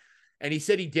specifically. And he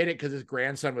said he did it because his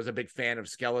grandson was a big fan of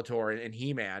Skeletor and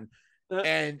He-Man.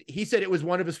 And he said it was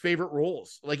one of his favorite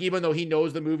roles. Like, even though he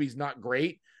knows the movie's not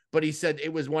great, but he said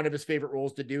it was one of his favorite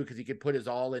roles to do because he could put his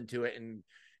all into it and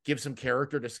give some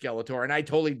character to Skeletor. And I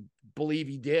totally believe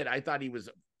he did. I thought he was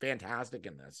fantastic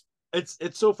in this.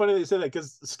 It's so funny they say that,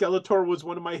 because Skeletor was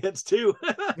one of my hits too.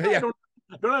 I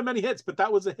don't have many hits, but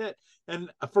that was a hit.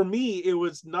 And for me, it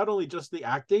was not only just the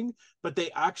acting, but they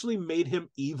actually made him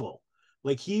evil.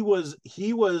 Like he was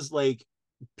like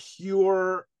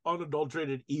pure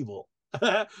unadulterated evil.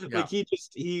 Like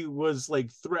he was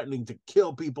like threatening to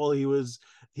kill people. He was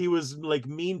like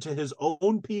mean to his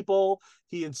own people.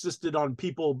 He insisted on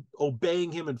people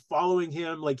obeying him and following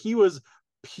him. Like he was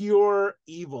pure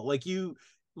evil.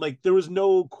 Like there was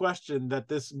no question that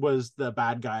this was the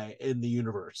bad guy in the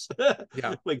universe.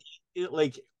 Like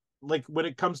when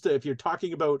it comes to, if you're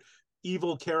talking about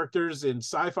evil characters in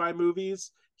sci-fi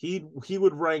movies, he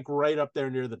would rank right up there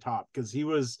near the top, because he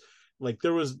was like,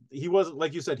 he wasn't,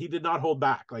 like you said, he did not hold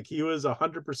back. Like he was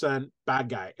 100% bad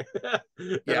guy.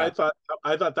 And I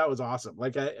thought that was awesome.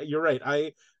 Like you're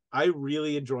right. I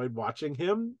really enjoyed watching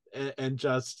him, and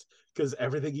just because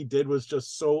everything he did was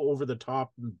just so over the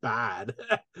top bad,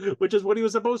 which is what he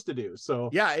was supposed to do. So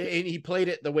yeah, and he played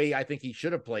it the way I think he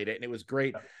should have played it, and it was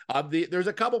great. There's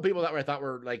a couple people that I thought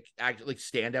were like actually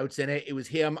standouts in it. It was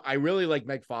him. I really like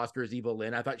Meg Foster's Eva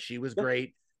Lynn. I thought she was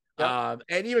great. And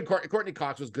even Courtney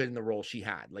Cox was good in the role she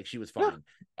had. Like she was fine.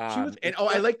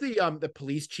 I like the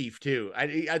police chief too.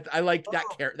 I like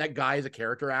that guy as a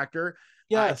character actor.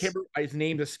 Yeah, I can't remember, his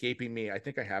name's escaping me. I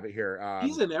think I have it here.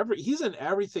 He's in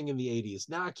everything in the 80s.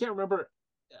 Now I can't remember.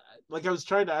 Like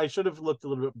I should have looked a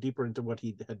little bit deeper into what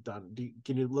he had done.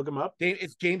 Can you look him up?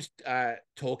 It's James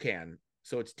Tolkan.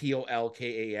 So it's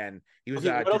Tolkan. He was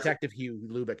Detective Hugh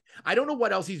Lubick. I don't know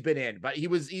what else he's been in, but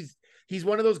he's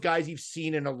one of those guys you've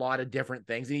seen in a lot of different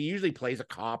things. And he usually plays a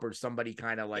cop or somebody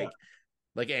kind of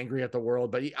like angry at the world,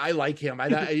 but I like him. I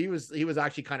thought he was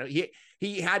actually kind of,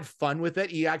 he had fun with it.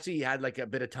 He actually had like a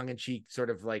bit of tongue-in-cheek sort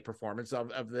of like performance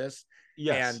of this.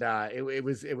 Yes. And it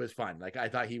was fun. Like I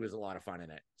thought he was a lot of fun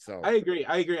in it. So I agree.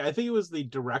 I think it was the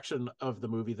direction of the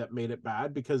movie that made it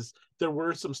bad, because there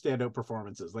were some standout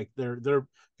performances. Like they're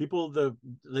people,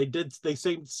 they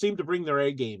seemed to bring their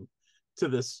A game to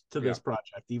this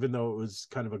project, even though it was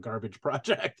kind of a garbage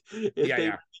project.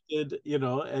 They did,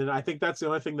 and I think that's the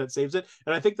only thing that saves it.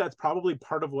 And I think that's probably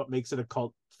part of what makes it a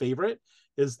cult favorite,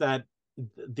 is that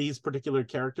these particular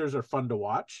characters are fun to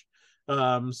watch.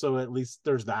 So at least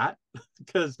there's that,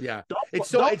 because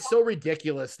it's so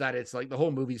ridiculous that it's like the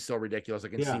whole movie's so ridiculous. I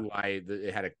can see why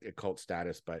it had a cult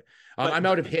status, but I'm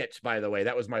out of hits, by the way.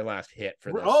 That was my last hit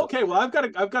for this. Okay, well I've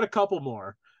got a couple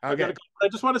more. Okay. I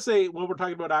just want to say, when we're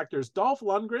talking about actors, Dolph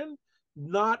Lundgren,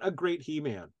 not a great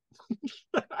He-Man.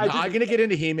 I'm gonna get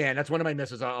into He-Man. That's one of my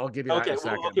misses. I'll give you that in a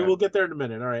second. Okay, we'll get there in a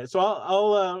minute. All right, so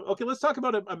I'll okay. Let's talk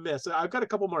about a miss. I've got a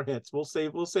couple more hits. We'll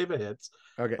save a hits.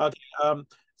 Okay.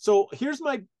 So here's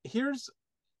one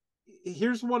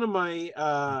of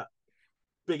my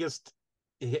biggest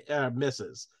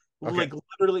misses. Okay. Like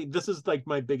literally, this is like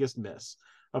my biggest miss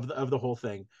of the whole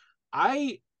thing.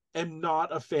 I am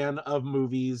not a fan of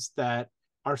movies that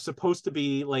are supposed to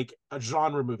be like a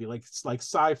genre movie, like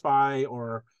sci-fi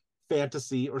or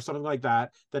fantasy or something like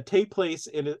that take place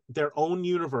in their own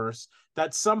universe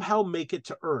that somehow make it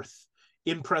to Earth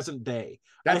in present day.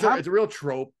 It's a real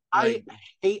trope. I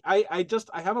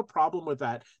have a problem with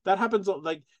that. That happens,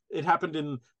 like it happened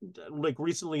in like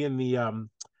recently in the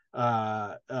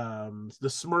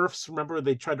Smurfs. Remember,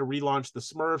 they tried to relaunch the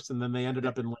Smurfs, and then they ended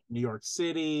up in like New York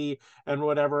City and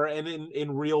whatever, and in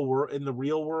the real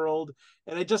world.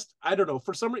 And I don't know,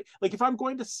 for some reason, like if I'm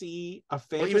going to see a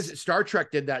fantasy, even Star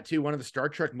Trek did that too. One of the Star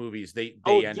Trek movies, they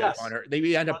end up on Earth.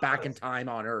 They end up back in time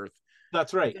on Earth.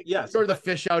 That's right. Yes, sort of the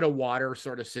fish out of water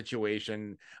sort of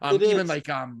situation. Even like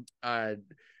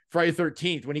Friday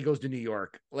 13th when he goes to New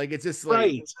York. Like it's just like,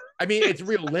 right. I mean, it's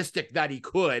realistic that he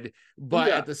could, but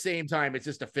at the same time, it's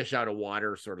just a fish out of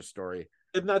water sort of story.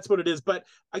 And that's what it is. But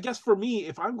I guess for me,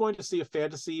 if I'm going to see a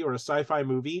fantasy or a sci-fi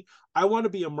movie, I want to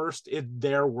be immersed in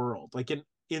their world, like in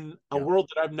a world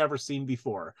that I've never seen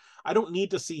before. I don't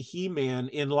need to see He-Man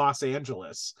in Los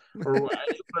Angeles or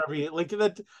whatever. Like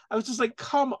that, I was just like,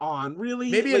 come on,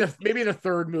 really? Maybe like, in a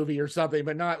third movie or something,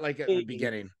 but not like at the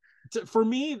beginning. For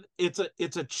me, it's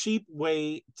a cheap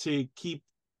way to keep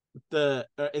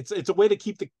it's a way to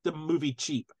keep the movie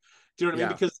cheap. Do you know what I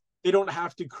mean? Because they don't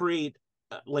have to create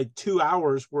like 2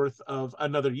 hours worth of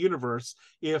another universe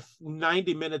if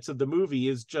 90 minutes of the movie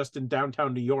is just in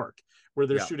downtown New York, where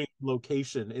they're shooting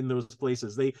location in those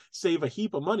places. They save a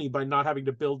heap of money by not having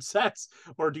to build sets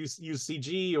or use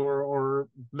CG or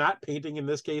matte painting in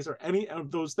this case, or any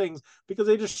of those things, because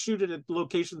they just shoot it at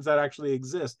locations that actually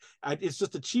exist. It's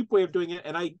just a cheap way of doing it,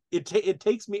 and it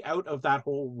takes me out of that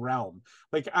whole realm.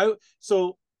 Like I'm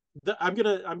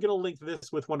gonna link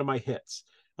this with one of my hits.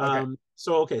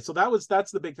 Okay. So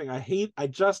that's the big thing. I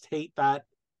just hate that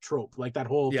trope, like that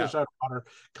whole fish out of water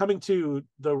coming to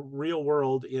the real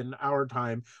world in our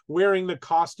time, wearing the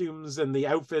costumes and the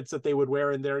outfits that they would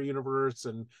wear in their universe.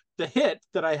 And the hit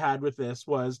that I had with this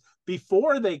was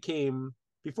before they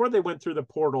went through the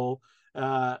portal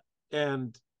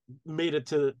and made it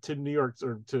to New York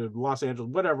or to Los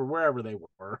Angeles, wherever they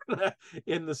were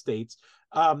in the States.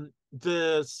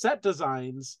 The set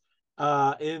designs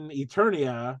in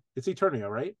Eternia, it's Eternia,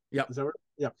 right? Yeah. Is that right?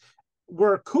 Yeah.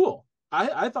 Were cool.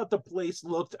 I thought the place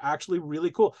looked actually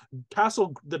really cool.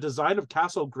 The design of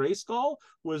Castle Grayskull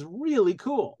was really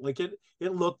cool. Like it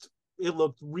looked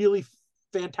really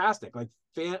fantastic, like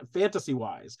fantasy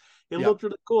wise. It looked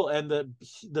really cool, and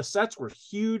the sets were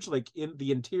huge, like in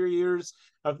the interiors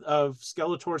of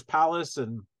Skeletor's palace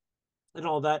and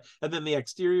all that, and then the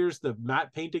exteriors, the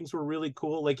matte paintings were really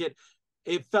cool. Like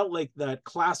it felt like that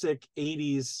classic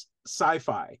 80s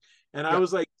sci-fi. And I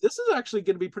was like, this is actually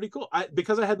going to be pretty cool.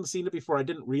 Because I hadn't seen it before, I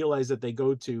didn't realize that they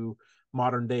go to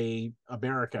modern day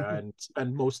America and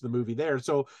spend most of the movie there.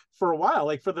 So for a while,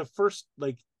 like for the first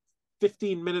like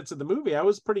 15 minutes of the movie, I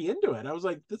was pretty into it. I was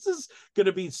like, this is going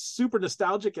to be super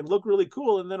nostalgic and look really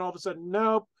cool. And then all of a sudden,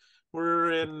 nope,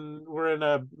 we're in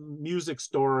a music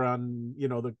store on,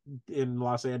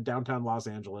 in downtown Los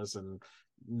Angeles, and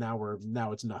now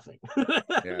it's nothing.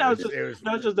 Now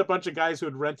it's just a bunch of guys who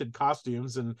had rented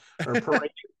costumes and are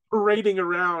parading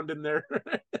around in their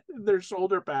their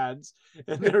shoulder pads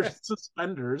and their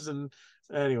suspenders. And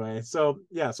anyway, so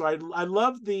I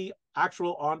love the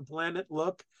actual on planet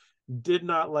look. Did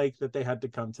not like that they had to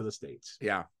come to the States.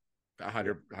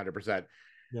 100%.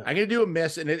 I'm gonna do a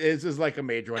miss, and it is like a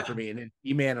major one for me, and it's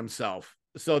He-Man himself.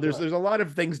 So there's a lot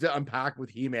of things to unpack with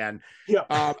He-Man.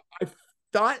 I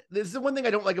thought this is the one thing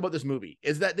I don't like about this movie,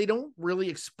 is that they don't really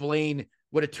explain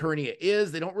what Eternia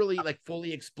is. They don't really like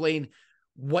fully explain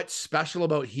what's special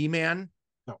about He-Man.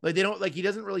 No. Like they don't, like, he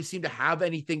doesn't really seem to have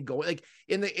anything going. Like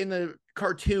in the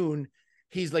cartoon,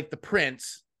 he's like the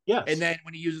prince. Yes. And then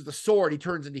when he uses the sword, he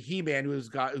turns into He-Man,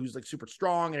 who's like super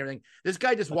strong and everything. This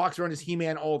guy just walks around as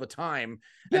He-Man all the time.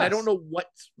 And I don't know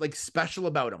what's like special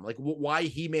about him. Like why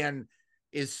He-Man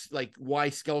is like, why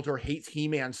Skeletor hates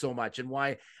He-Man so much, and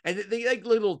why, and they like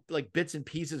little like bits and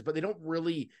pieces, but they don't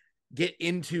really get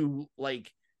into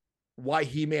like why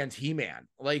He-Man's He-Man,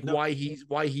 like why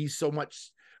he's so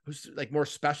much like more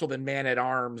special than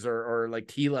Man-at-Arms or like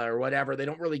Tila or whatever. They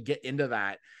don't really get into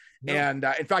that. No. And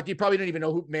in fact, you probably don't even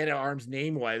know who Man-at-Arms'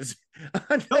 name was.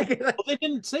 Well, they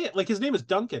didn't say it. Like his name is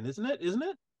Duncan, isn't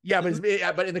it? Yeah,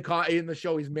 but in the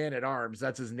show he's man at arms.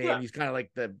 That's his name. Yeah. He's kind of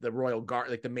like the royal guard,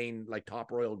 like the main like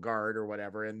top royal guard or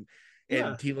whatever. And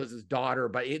Yeah. Tila's his daughter,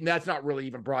 but that's not really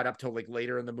even brought up till like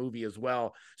later in the movie as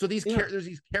well. So Yeah. there's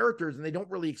these characters and they don't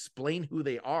really explain who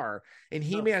they are. And No.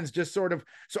 He-Man's just sort of,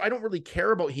 so I don't really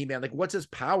care about He-Man. Like, what's his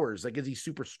powers? Like, is he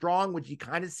super strong, which you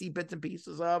kind of see bits and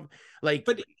pieces of? Like,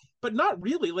 but not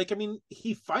really. Like, I mean,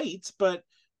 he fights, but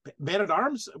Man at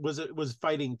Arms was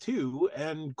fighting too,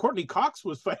 and Courtney Cox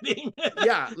was fighting.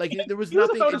 Yeah, like there was he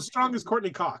nothing was about as strong as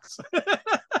Courtney Cox.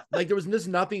 like there was just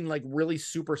nothing like really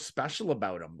super special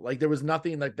about him. Like there was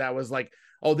nothing like that was like,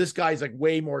 oh, this guy's like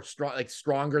way more strong, like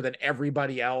stronger than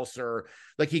everybody else, or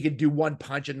like he could do one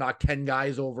punch and knock 10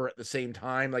 guys over at the same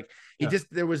time. Like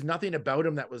there was nothing about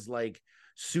him that was like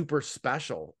super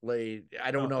special. Like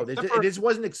I don't know. It just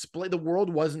wasn't explained. The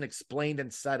world wasn't explained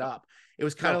and set up. It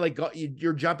was kind of like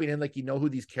you're jumping in like you know who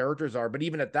these characters are, but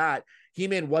even at that,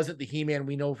 He-Man wasn't the He-Man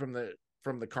we know from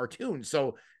the cartoon.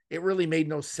 So it really made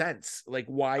no sense, like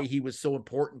why he was so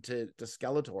important to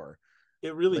Skeletor.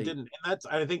 It really didn't, and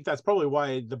I think that's probably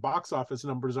why the box office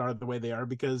numbers are the way they are,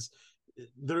 because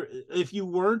if you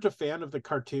weren't a fan of the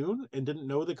cartoon and didn't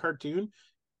know the cartoon,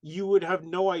 you would have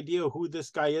no idea who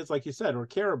this guy is, like you said, or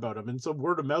care about him, and so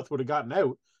word of mouth would have gotten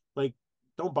out. Like,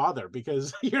 don't bother,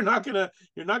 because you're not gonna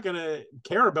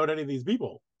care about any of these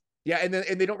people. Yeah, and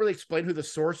they don't really explain who the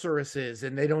sorceress is,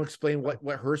 and they don't explain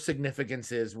what her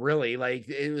significance is really. Like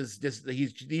it was just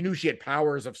he knew she had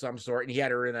powers of some sort, and he had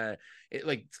her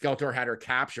like Skeletor had her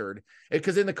captured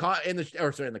because in the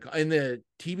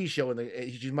TV show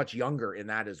she's much younger in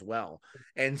that as well,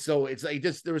 and so it's like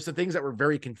just there were some things that were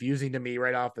very confusing to me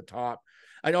right off the top.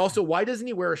 And also, why doesn't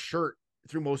he wear a shirt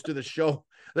through most of the show?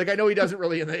 Like I know he doesn't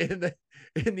really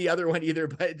in the other one either,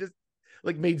 but it just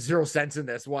like made zero sense in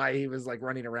this, why he was like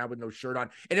running around with no shirt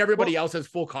on and everybody else has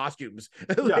full costumes.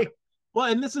 Like, yeah.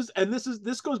 Well, and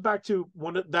this goes back to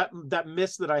one of that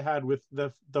miss that I had with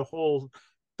the whole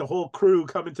crew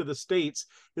coming to the States,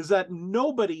 is that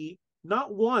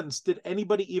not once did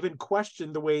anybody even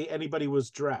question the way anybody was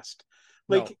dressed.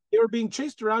 Like they were being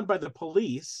chased around by the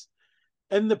police,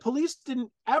 and the police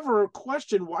didn't ever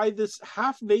question why this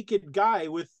half naked guy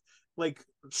with like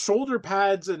shoulder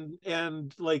pads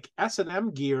and like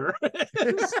S&M gear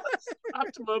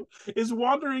is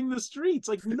wandering the streets.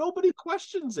 Like nobody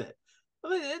questions it.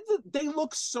 They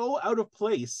look so out of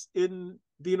place in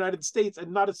the United States,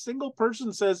 and not a single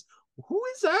person says, who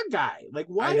is that guy? Like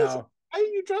why are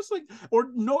you dressed like, or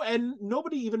no, and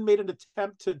nobody even made an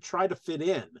attempt to try to fit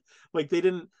in. Like they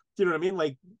didn't, you know what I mean?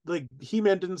 Like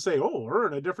He-Man didn't say, oh, we're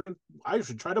in a different, I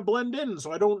should try to blend in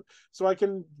so I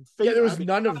can yeah, there was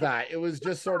none of that. It was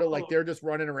just sort of like they're just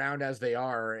running around as they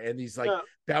are, and these like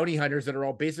bounty hunters that are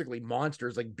all basically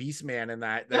monsters like Beastman and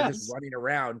they're just running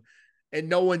around, and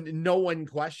no one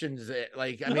questions it.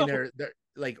 Like I mean they're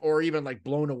like, or even like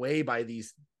blown away by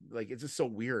these, like it's just so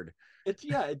weird. It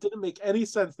didn't make any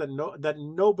sense that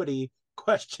nobody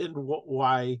questioned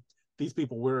why these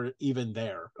people were even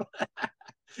there.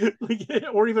 Like,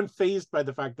 or even fazed by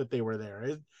the fact that they were there.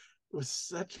 It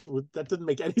was that didn't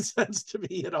make any sense to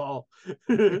me at all.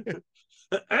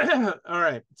 All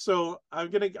right, so I'm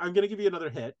gonna give you another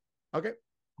hit. Okay,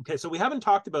 so we haven't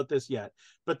talked about this yet,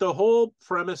 but the whole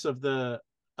premise of the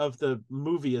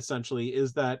movie essentially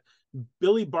is that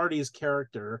Billy Barty's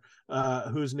character,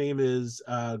 whose name is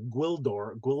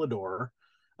Gwildor,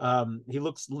 he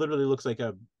literally looks like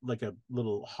a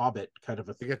little hobbit kind of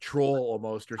like a troll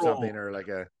almost, or something, or like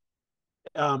a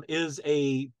is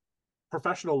a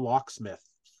professional locksmith,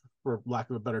 for lack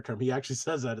of a better term. He actually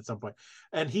says that at some point,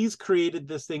 and he's created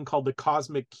this thing called the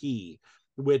Cosmic Key,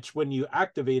 which when you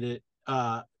activate it,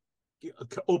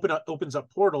 opens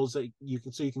up portals that you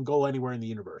can go anywhere in the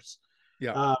universe.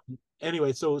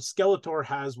 Anyway, so Skeletor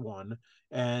has one,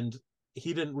 and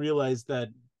he didn't realize that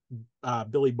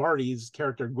Billy Barty's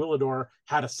character Gwildor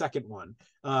had a second one,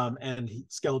 and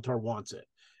Skeletor wants it.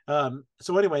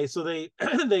 So anyway, so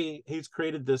he's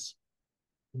created this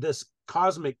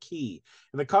Cosmic Key,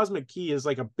 and the Cosmic Key is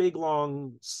like a big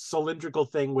long cylindrical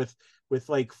thing with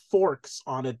like forks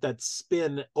on it that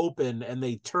spin open and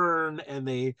they turn and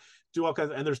they do all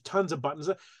kinds and there's tons of buttons.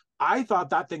 I thought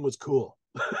that thing was cool.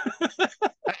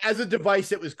 As a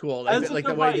device, it was cool. As a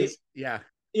device,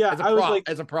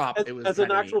 as a prop, it was as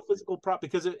an actual physical prop,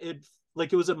 because it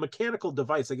was a mechanical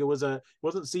device. Like it wasn't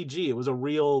CG. It was a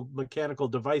real mechanical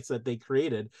device that they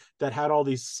created that had all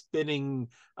these spinning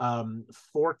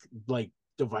fork like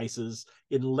devices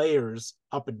in layers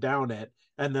up and down it,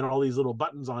 and then all these little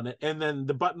buttons on it, and then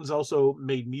the buttons also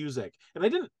made music. And I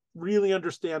didn't really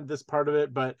understand this part of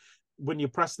it, but when you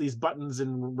press these buttons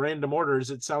in random orders,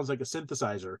 it sounds like a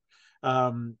synthesizer,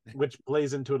 which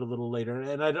plays into it a little later.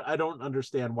 And I don't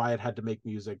understand why it had to make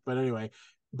music, but anyway.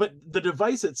 But the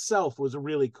device itself was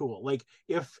really cool. Like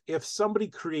if somebody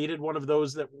created one of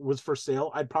those that was for sale,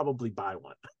 I'd probably buy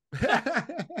one.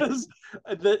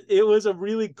 It was a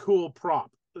really cool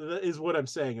prop, is what I'm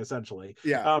saying essentially.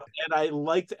 Yeah. And I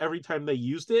liked every time they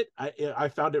used it. I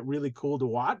found it really cool to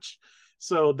watch.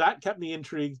 So that kept me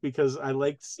intrigued because I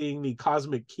liked seeing the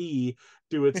cosmic key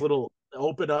do its little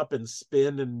open up and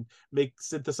spin and make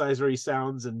synthesizer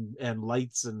sounds and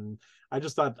lights, and I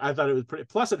thought it was pretty.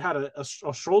 Plus, it had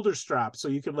a shoulder strap, so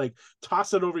you could like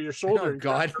toss it over your shoulder. Oh and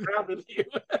God! around with you.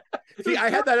 See, I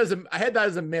had that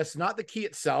as a miss, not the key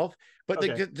itself, but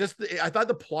Okay. I thought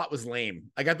the plot was lame.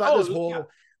 Like I thought this whole yeah.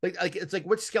 like it's like,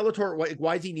 what Skeletor?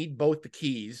 Why does he need both the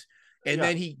keys? And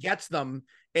then he gets them,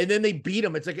 and then they beat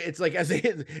him. It's like as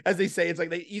they say, it's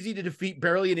like they easy to defeat,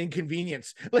 barely an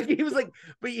inconvenience. Like he was like,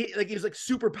 but he was like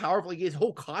super powerful. Like his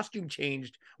whole costume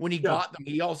changed when he got them.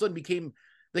 He all of a sudden became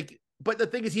like. But the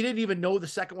thing is, he didn't even know the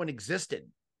second one existed.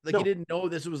 Like he didn't know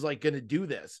this was like going to do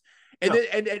this. And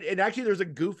then and actually, there's a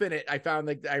goof in it. I found,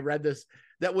 like, I read this,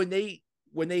 that when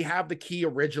they have the key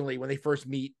originally, when they first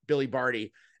meet Billy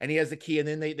Barty, and he has the key, and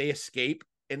then they escape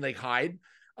and like hide.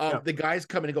 The guys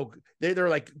come in and go, they're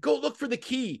like, go look for the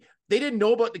key. They didn't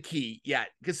know about the key yet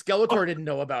because Skeletor didn't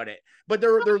know about it, but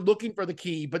they're looking for the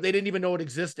key, but they didn't even know it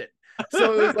existed.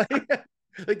 So it was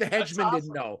like the henchmen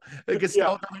didn't know, because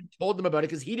Skeletor had told them about it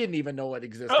because he didn't even know it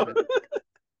existed.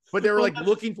 But they were like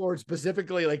looking for it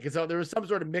specifically, like, so there was some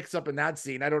sort of mix up in that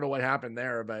scene. I don't know what happened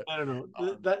there, but I don't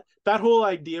know. That whole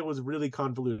idea was really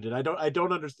convoluted. I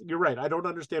don't understand. You're right. I don't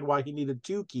understand why he needed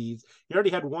two keys. He already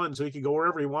had one, so he could go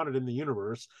wherever he wanted in the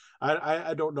universe.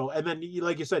 I don't know. And then,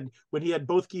 like you said, when he had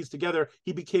both keys together,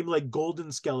 he became like Golden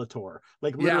Skeletor.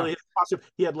 Like literally, his costume,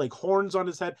 he had like horns on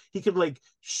his head. He could like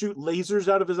shoot lasers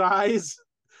out of his eyes.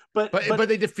 But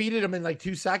they defeated him in like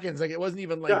 2 seconds. Like it wasn't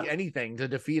even like anything to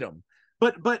defeat him.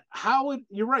 But how would,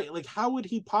 you're right, like how would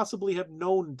he possibly have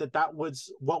known that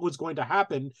was what was going to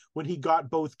happen when he got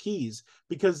both keys?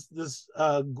 Because this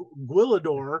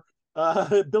Gwillador,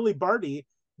 Billy Barty,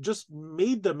 just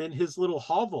made them in his little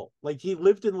hovel. Like he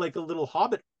lived in like a little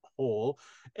hobbit hole,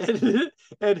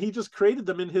 and he just created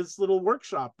them in his little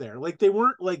workshop there. Like they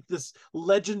weren't like this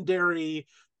legendary.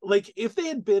 Like if they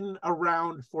had been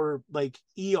around for like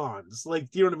eons, like,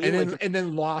 do you know what I mean? And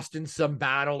then lost in some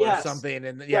battle or something.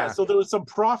 And so there was some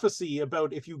prophecy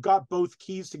about if you got both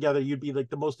keys together, you'd be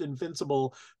like the most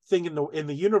invincible thing in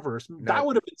the universe. No. That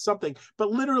would have been something.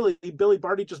 But literally, Billy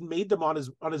Barty just made them on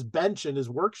his bench in his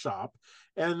workshop,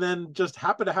 and then just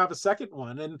happened to have a second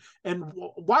one. And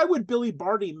why would Billy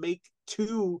Barty make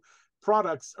two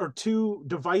products or two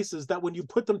devices that when you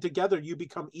put them together you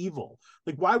become evil?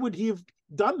 Like why would he have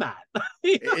done that?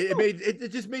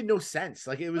 it just made no sense.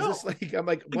 Like it was just like, I'm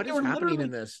like, what is happening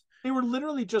in this? They were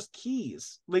literally just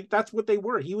keys. Like that's what they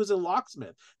were. He was a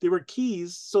locksmith. They were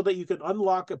keys so that you could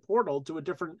unlock a portal to a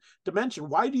different dimension.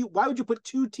 Why would you put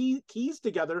two keys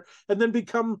together and then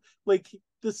become like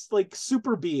this like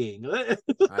super being?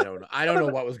 I don't know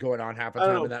what was going on half the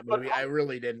time in that movie. I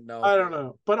really didn't know. I don't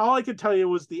know. But all I could tell you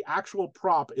was the actual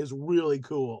prop is really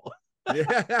cool.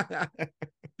 Yeah.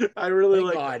 I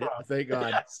really Thank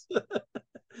God. Yes.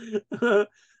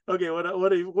 Okay,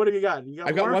 what have you got?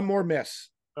 I got one more miss.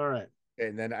 All right.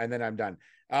 And then I'm done.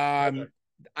 Okay.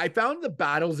 I found the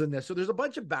battles in this. So there's a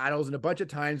bunch of battles and a bunch of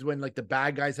times when like the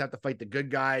bad guys have to fight the good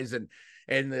guys, and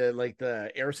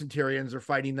the Air Centurions are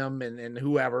fighting them, and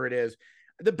whoever it is.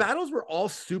 The battles were all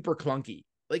super clunky.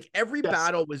 Like every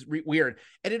battle was weird.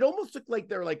 And it almost looked like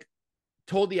they're like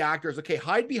told the actors, okay,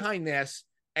 hide behind this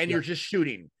and you're just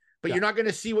shooting, but you're not going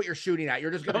to see what you're shooting at.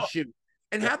 You're just going to shoot.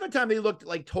 And half the time they looked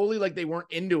like totally like they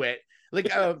weren't into it. Like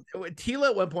Tila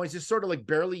at one point is just sort of like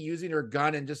barely using her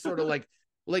gun and just sort of like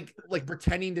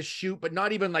pretending to shoot, but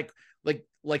not even like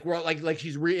we're like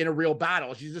she's in a real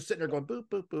battle. She's just sitting there going boop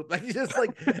boop boop, like just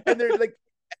like, and they're like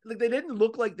they didn't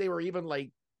look like they were even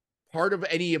like part of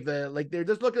any of the, like they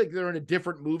just look like they're in a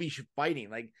different movie fighting.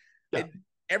 Like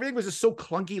everything was just so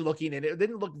clunky looking, and it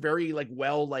didn't look very like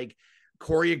well like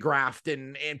choreographed,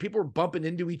 and people were bumping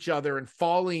into each other and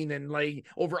falling and like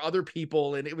over other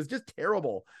people, and it was just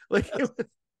terrible. Like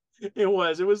it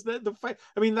was the fight.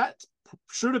 I mean, that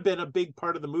should have been a big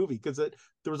part of the movie because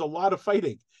there was a lot of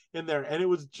fighting in there, and it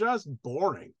was just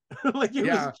boring. Like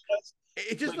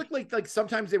it just looked like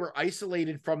sometimes they were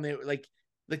isolated from the like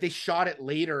they shot it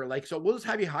later, like, so we'll just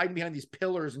have you hiding behind these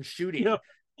pillars and shooting.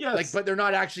 Like, but they're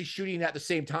not actually shooting at the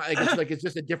same time. Like it's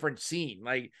just a different scene.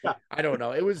 Like, I don't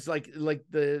know. It was like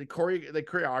the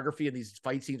choreography in these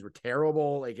fight scenes were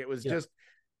terrible. Like it was just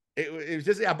it was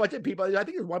just a bunch of people. I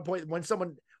think at one point when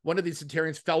one of these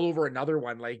Centurions fell over another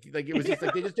one, like it was just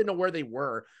like they just didn't know where they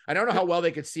were. I don't know how well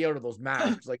they could see out of those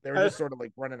masks. Like they were just sort of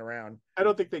like running around. I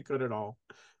don't think they could at all.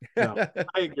 No,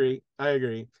 I agree. All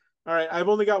right, I've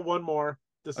only got one more.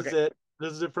 This is it.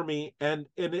 This is it for me. And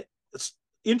it's,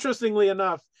 interestingly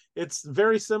enough, it's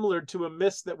very similar to a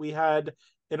miss that we had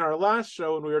in our last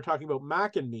show when we were talking about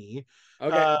Mac and Me.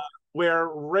 Where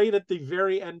right at the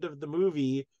very end of the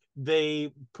movie,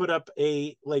 they put up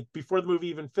before the movie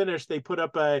even finished, they put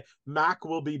up a Mac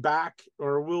will be back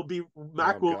or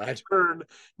Mac will return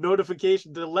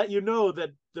notification to let you know that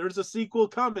there's a sequel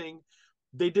coming.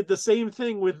 They did the same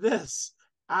thing with this.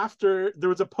 After there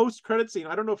was a post-credit scene.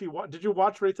 I don't know if did you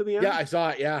watch right to the end? Yeah, I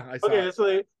saw it. Yeah, I saw it. Okay,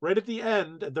 so right at the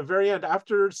end, at the very end,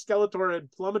 after Skeletor had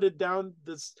plummeted down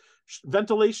this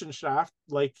ventilation shaft,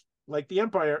 like the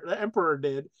Emperor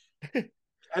did,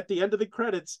 at the end of the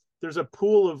credits, there's a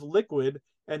pool of liquid,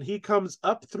 and he comes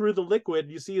up through the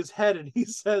liquid. You see his head, and he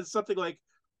says something like,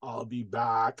 "I'll be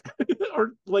back,"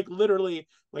 or like literally,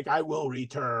 like "I will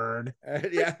return."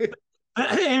 Yeah.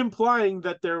 Implying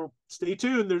that stay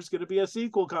tuned, there's going to be a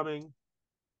sequel coming,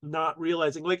 not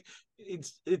realizing like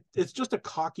it's just a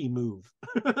cocky move.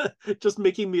 Just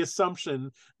making the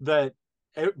assumption that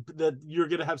you're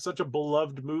going to have such a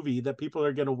beloved movie that people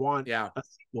are going to want a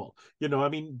sequel. I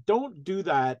mean, don't do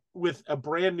that with a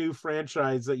brand new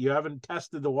franchise that you haven't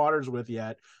tested the waters with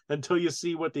yet until you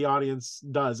see what the audience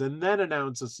does and then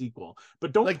announce a sequel.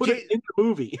 But don't put it in the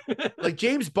movie. Like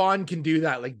James Bond can do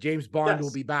that. Like James Bond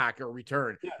will be back or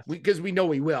return because we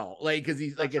know he will. Like because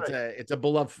he's like it's a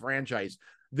beloved franchise.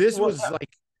 This was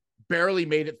like barely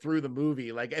made it through the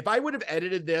movie. Like if I would have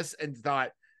edited this and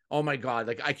thought, oh my God,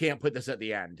 like I can't put this at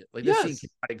the end. Like this scene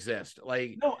cannot exist.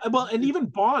 Like no, well, and even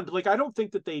Bond, like I don't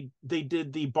think that they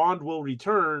did the Bond will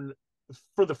return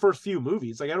for the first few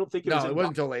movies. Like I don't think it wasn't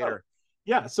until later.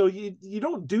 Yeah, so you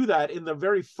don't do that in the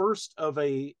very first of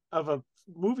a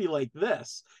movie like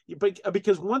this,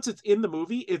 because once it's in the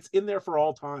movie, it's in there for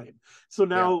all time. So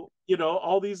now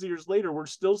all these years later, we're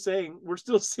still seeing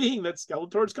that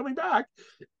Skeletor's coming back,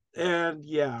 and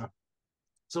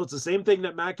so it's the same thing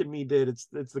that Mac and Me did.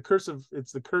 It's the curse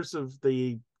of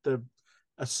the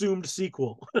assumed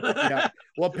sequel. Yeah.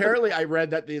 Well, apparently I read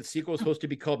that the sequel was supposed to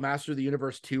be called Master of the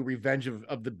Universe 2: Revenge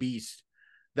of the Beast.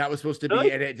 That was supposed to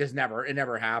be, and it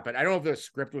never happened. I don't know if the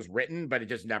script was written, but it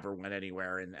just never went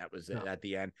anywhere, and that was it at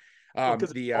the end.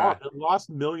 It lost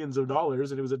millions of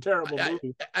dollars, and it was a terrible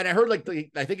movie. And I heard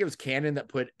I think it was Canon that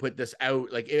put this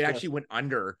out. Like it actually went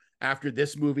under after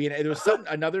this movie, and there was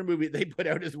another movie they put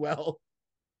out as well.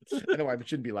 I know I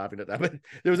shouldn't be laughing at that, but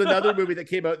there was another movie that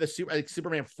came out,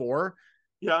 Superman 4.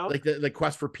 Yeah, like the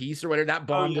Quest for Peace or whatever, that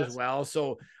bombed as well.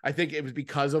 So I think it was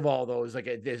because of all those, like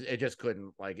it just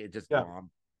couldn't, like it just bombed.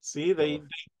 See,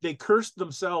 they cursed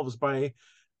themselves by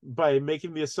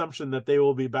making the assumption that they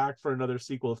will be back for another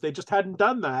sequel. If they just hadn't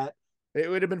done that, it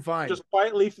would have been fine. Just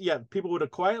quietly, people would have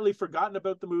quietly forgotten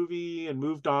about the movie and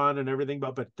moved on and everything.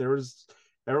 But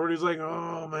everybody's like,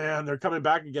 oh man, they're coming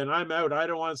back again. I'm out. I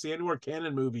don't want to see any more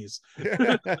canon movies.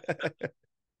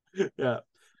 Yeah.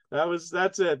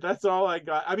 That's it. That's all I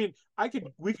got. I mean,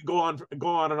 we could go on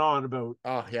and on about.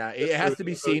 Oh yeah, it has to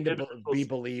be seen to be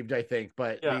believed, I think.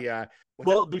 But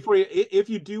well, if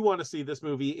you do want to see this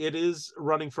movie, it is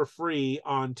running for free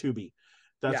on Tubi.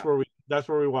 That's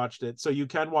where we watched it. So you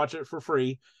can watch it for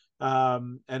free.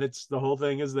 And the whole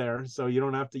thing is there. So you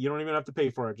don't even have to pay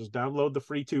for it. Just download the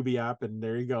free Tubi app and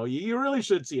there you go. You really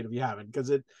should see it if you haven't,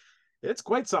 because it's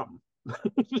quite something.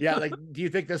 Yeah, like do you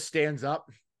think this stands up?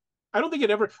 I don't think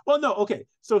it ever. Well, no. Okay.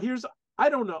 So I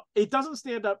don't know. It doesn't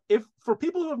stand up. If for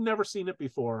people who have never seen it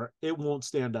before, it won't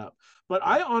stand up. But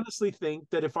I honestly think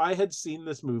that if I had seen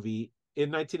this movie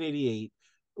in 1988,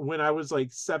 when I was like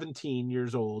 17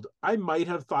 years old, I might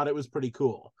have thought it was pretty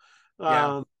cool.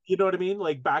 Yeah. You know what I mean?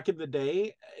 Like back in the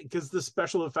day, because the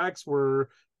special effects were,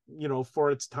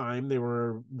 for its time, they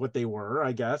were what they were,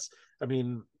 I guess. I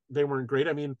mean, they weren't great.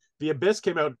 I mean, The Abyss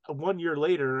came out 1 year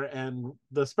later and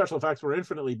the special effects were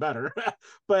infinitely better,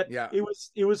 but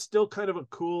it was still kind of a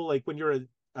cool, like when you're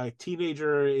a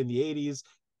teenager in the 80s,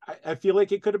 I feel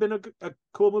like it could have been a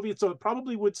cool movie. So it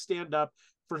probably would stand up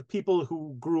for people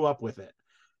who grew up with it,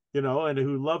 and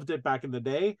who loved it back in the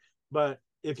day. But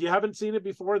if you haven't seen it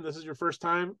before and this is your first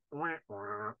time,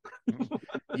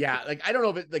 yeah, like I don't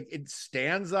know if it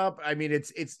stands up. I mean,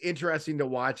 it's interesting to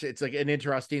watch. It's like an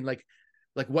interesting like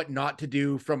what not to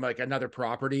do from like another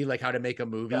property, like how to make a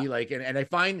movie. Like and I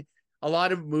find a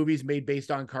lot of movies made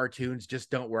based on cartoons just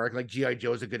don't work. Like G.I.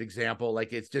 Joe is a good example.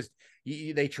 Like it's just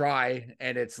they try,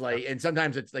 and it's like, and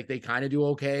sometimes it's like they kind of do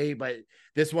okay, but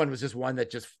this one was just one that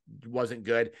just wasn't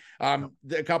good. A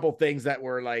couple things that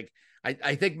were like,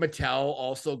 I think Mattel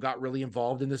also got really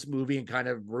involved in this movie and kind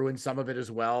of ruined some of it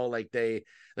as well. Like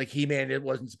He-Man, it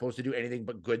wasn't supposed to do anything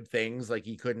but good things. Like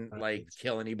he couldn't like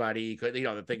kill anybody. He could,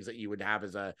 the things that you would have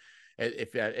as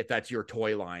if that's your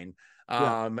toy line.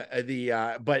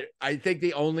 But I think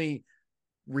the only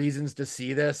reasons to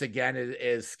see this again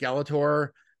is Skeletor.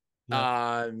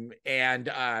 And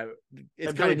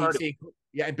it's kind of neat seeing,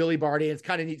 and Billy Barty. It's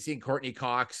kind of neat seeing Courtney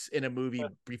Cox in a movie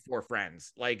before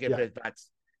Friends. Like if that's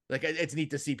like, it's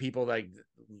neat to see people like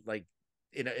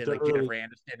in like Jennifer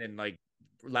Aniston and like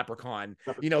Leprechaun,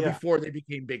 before they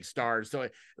became big stars. So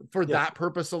for that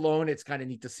purpose alone, it's kind of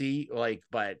neat to see. Like,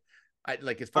 but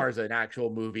as far as an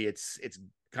actual movie, it's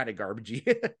kind of garbagey.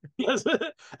 Yes.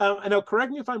 And now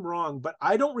correct me if I'm wrong, but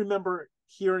I don't remember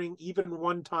hearing even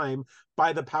one time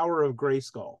by the power of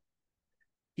Grayskull.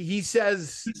 He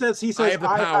says I have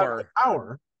the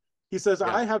power. He says,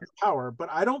 Yeah. I have the power, but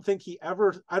I don't think they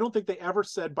ever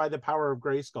said by the power of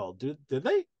Grayskull. Did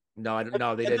they? No, I don't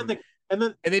know. They didn't.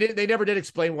 They never did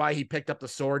explain why he picked up the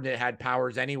sword and it had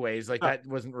powers anyways. Like that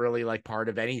wasn't really like part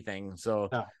of anything. So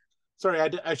sorry,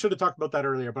 I should have talked about that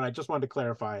earlier, but I just wanted to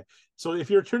clarify. So if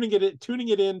you're tuning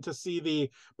it in to see the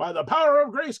by the power of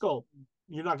Grayskull,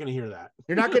 you're not going to hear that.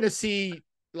 You're not going to see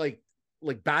like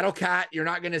Battle Cat. You're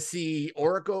not going to see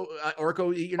Orko.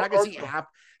 You're not going to see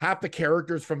half the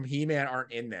characters from He-Man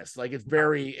aren't in this. Like it's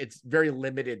very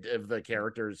limited of the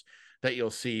characters that you'll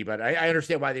see. But I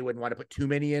understand why they wouldn't want to put too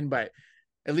many in, but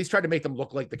at least try to make them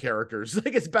look like the characters,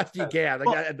 like as best you can,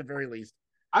 like at the very least.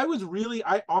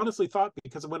 I honestly thought,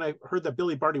 because when I heard that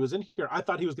Billy Barty was in here, I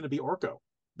thought he was going to be Orko.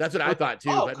 That's what I thought too.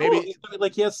 But cool. Maybe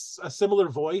like he has a similar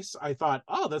voice. I thought,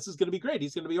 this is going to be great.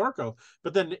 He's going to be Orko.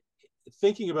 But then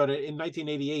thinking about it, in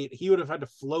 1988, he would have had to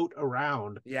float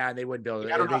around. Yeah, and they wouldn't be able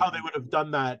to. I don't know how they would have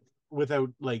done that without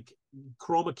like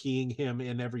chroma keying him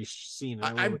in every scene.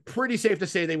 I'm pretty safe to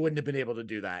say they wouldn't have been able to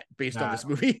do that based on this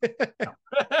movie.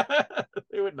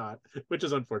 They would not, which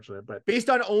is unfortunate. But based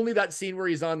on only that scene where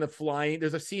he's on the flying,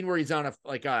 there's a scene where he's on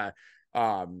I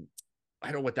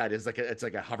don't know what that is. It's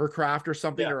like a hovercraft or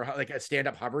something, or like a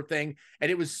stand-up hover thing. And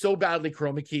it was so badly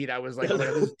chroma keyed. I was like, oh,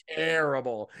 this is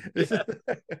terrible.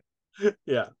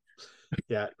 Yeah.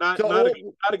 Not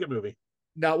a good movie.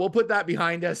 No, we'll put that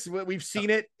behind us. We've seen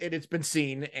it, and it's been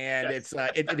seen, and it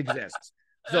exists.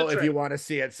 So if you want to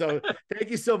see it. So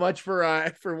thank you so much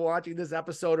for watching this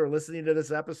episode or listening to this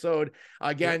episode.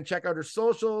 Again, check out our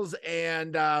socials,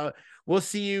 and we'll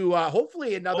see you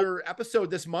hopefully another episode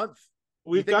this month.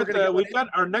 We've got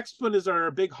our next one is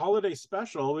our big holiday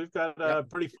special. We've got a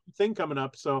pretty fun thing coming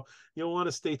up, so you'll want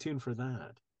to stay tuned for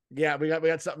that. Yeah, we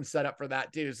got something set up for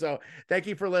that too. So thank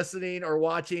you for listening or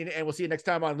watching, and we'll see you next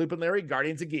time on Loop and Larry,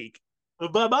 Guardians of Geek.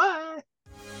 Bye-bye.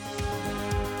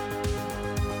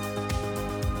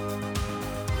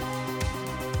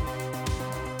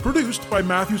 Produced by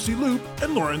Matthew C. Loop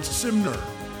and Lawrence Simner.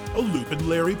 A Loop and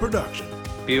Larry production.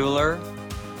 Bueller.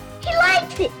 He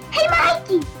likes it. Hey,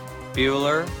 Mikey.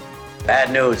 Bueller.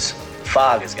 Bad news.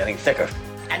 Fog is getting thicker.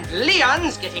 And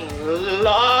Leon's getting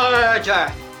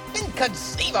larger.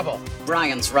 Inconceivable.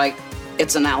 Brian's right.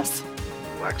 It's an elf.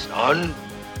 Wax on.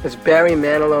 Does Barry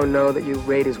Manilow know that you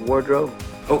raid his wardrobe?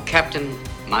 Oh, Captain,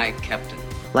 my captain.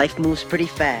 Life moves pretty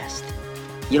fast.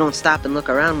 You don't stop and look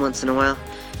around once in a while,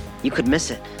 you could miss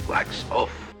it. Wax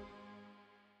off.